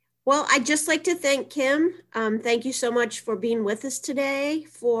 Well, I'd just like to thank Kim. Thank you so much for being with us today,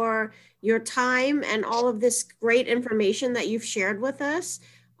 for your time and all of this great information that you've shared with us.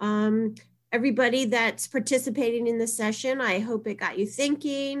 Everybody that's participating in this session, I hope it got you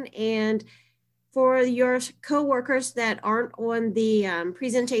thinking. And for your coworkers that aren't on the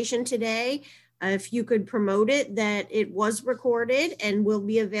presentation today, if you could promote it, that it was recorded and will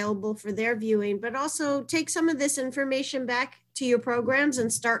be available for their viewing, but also take some of this information back to your programs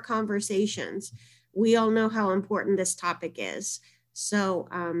and start conversations. We all know how important this topic is. So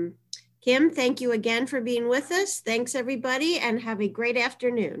Kim, thank you again for being with us. Thanks everybody, and have a great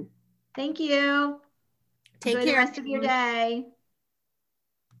afternoon. Thank you. Take Enjoy care. the rest of your day.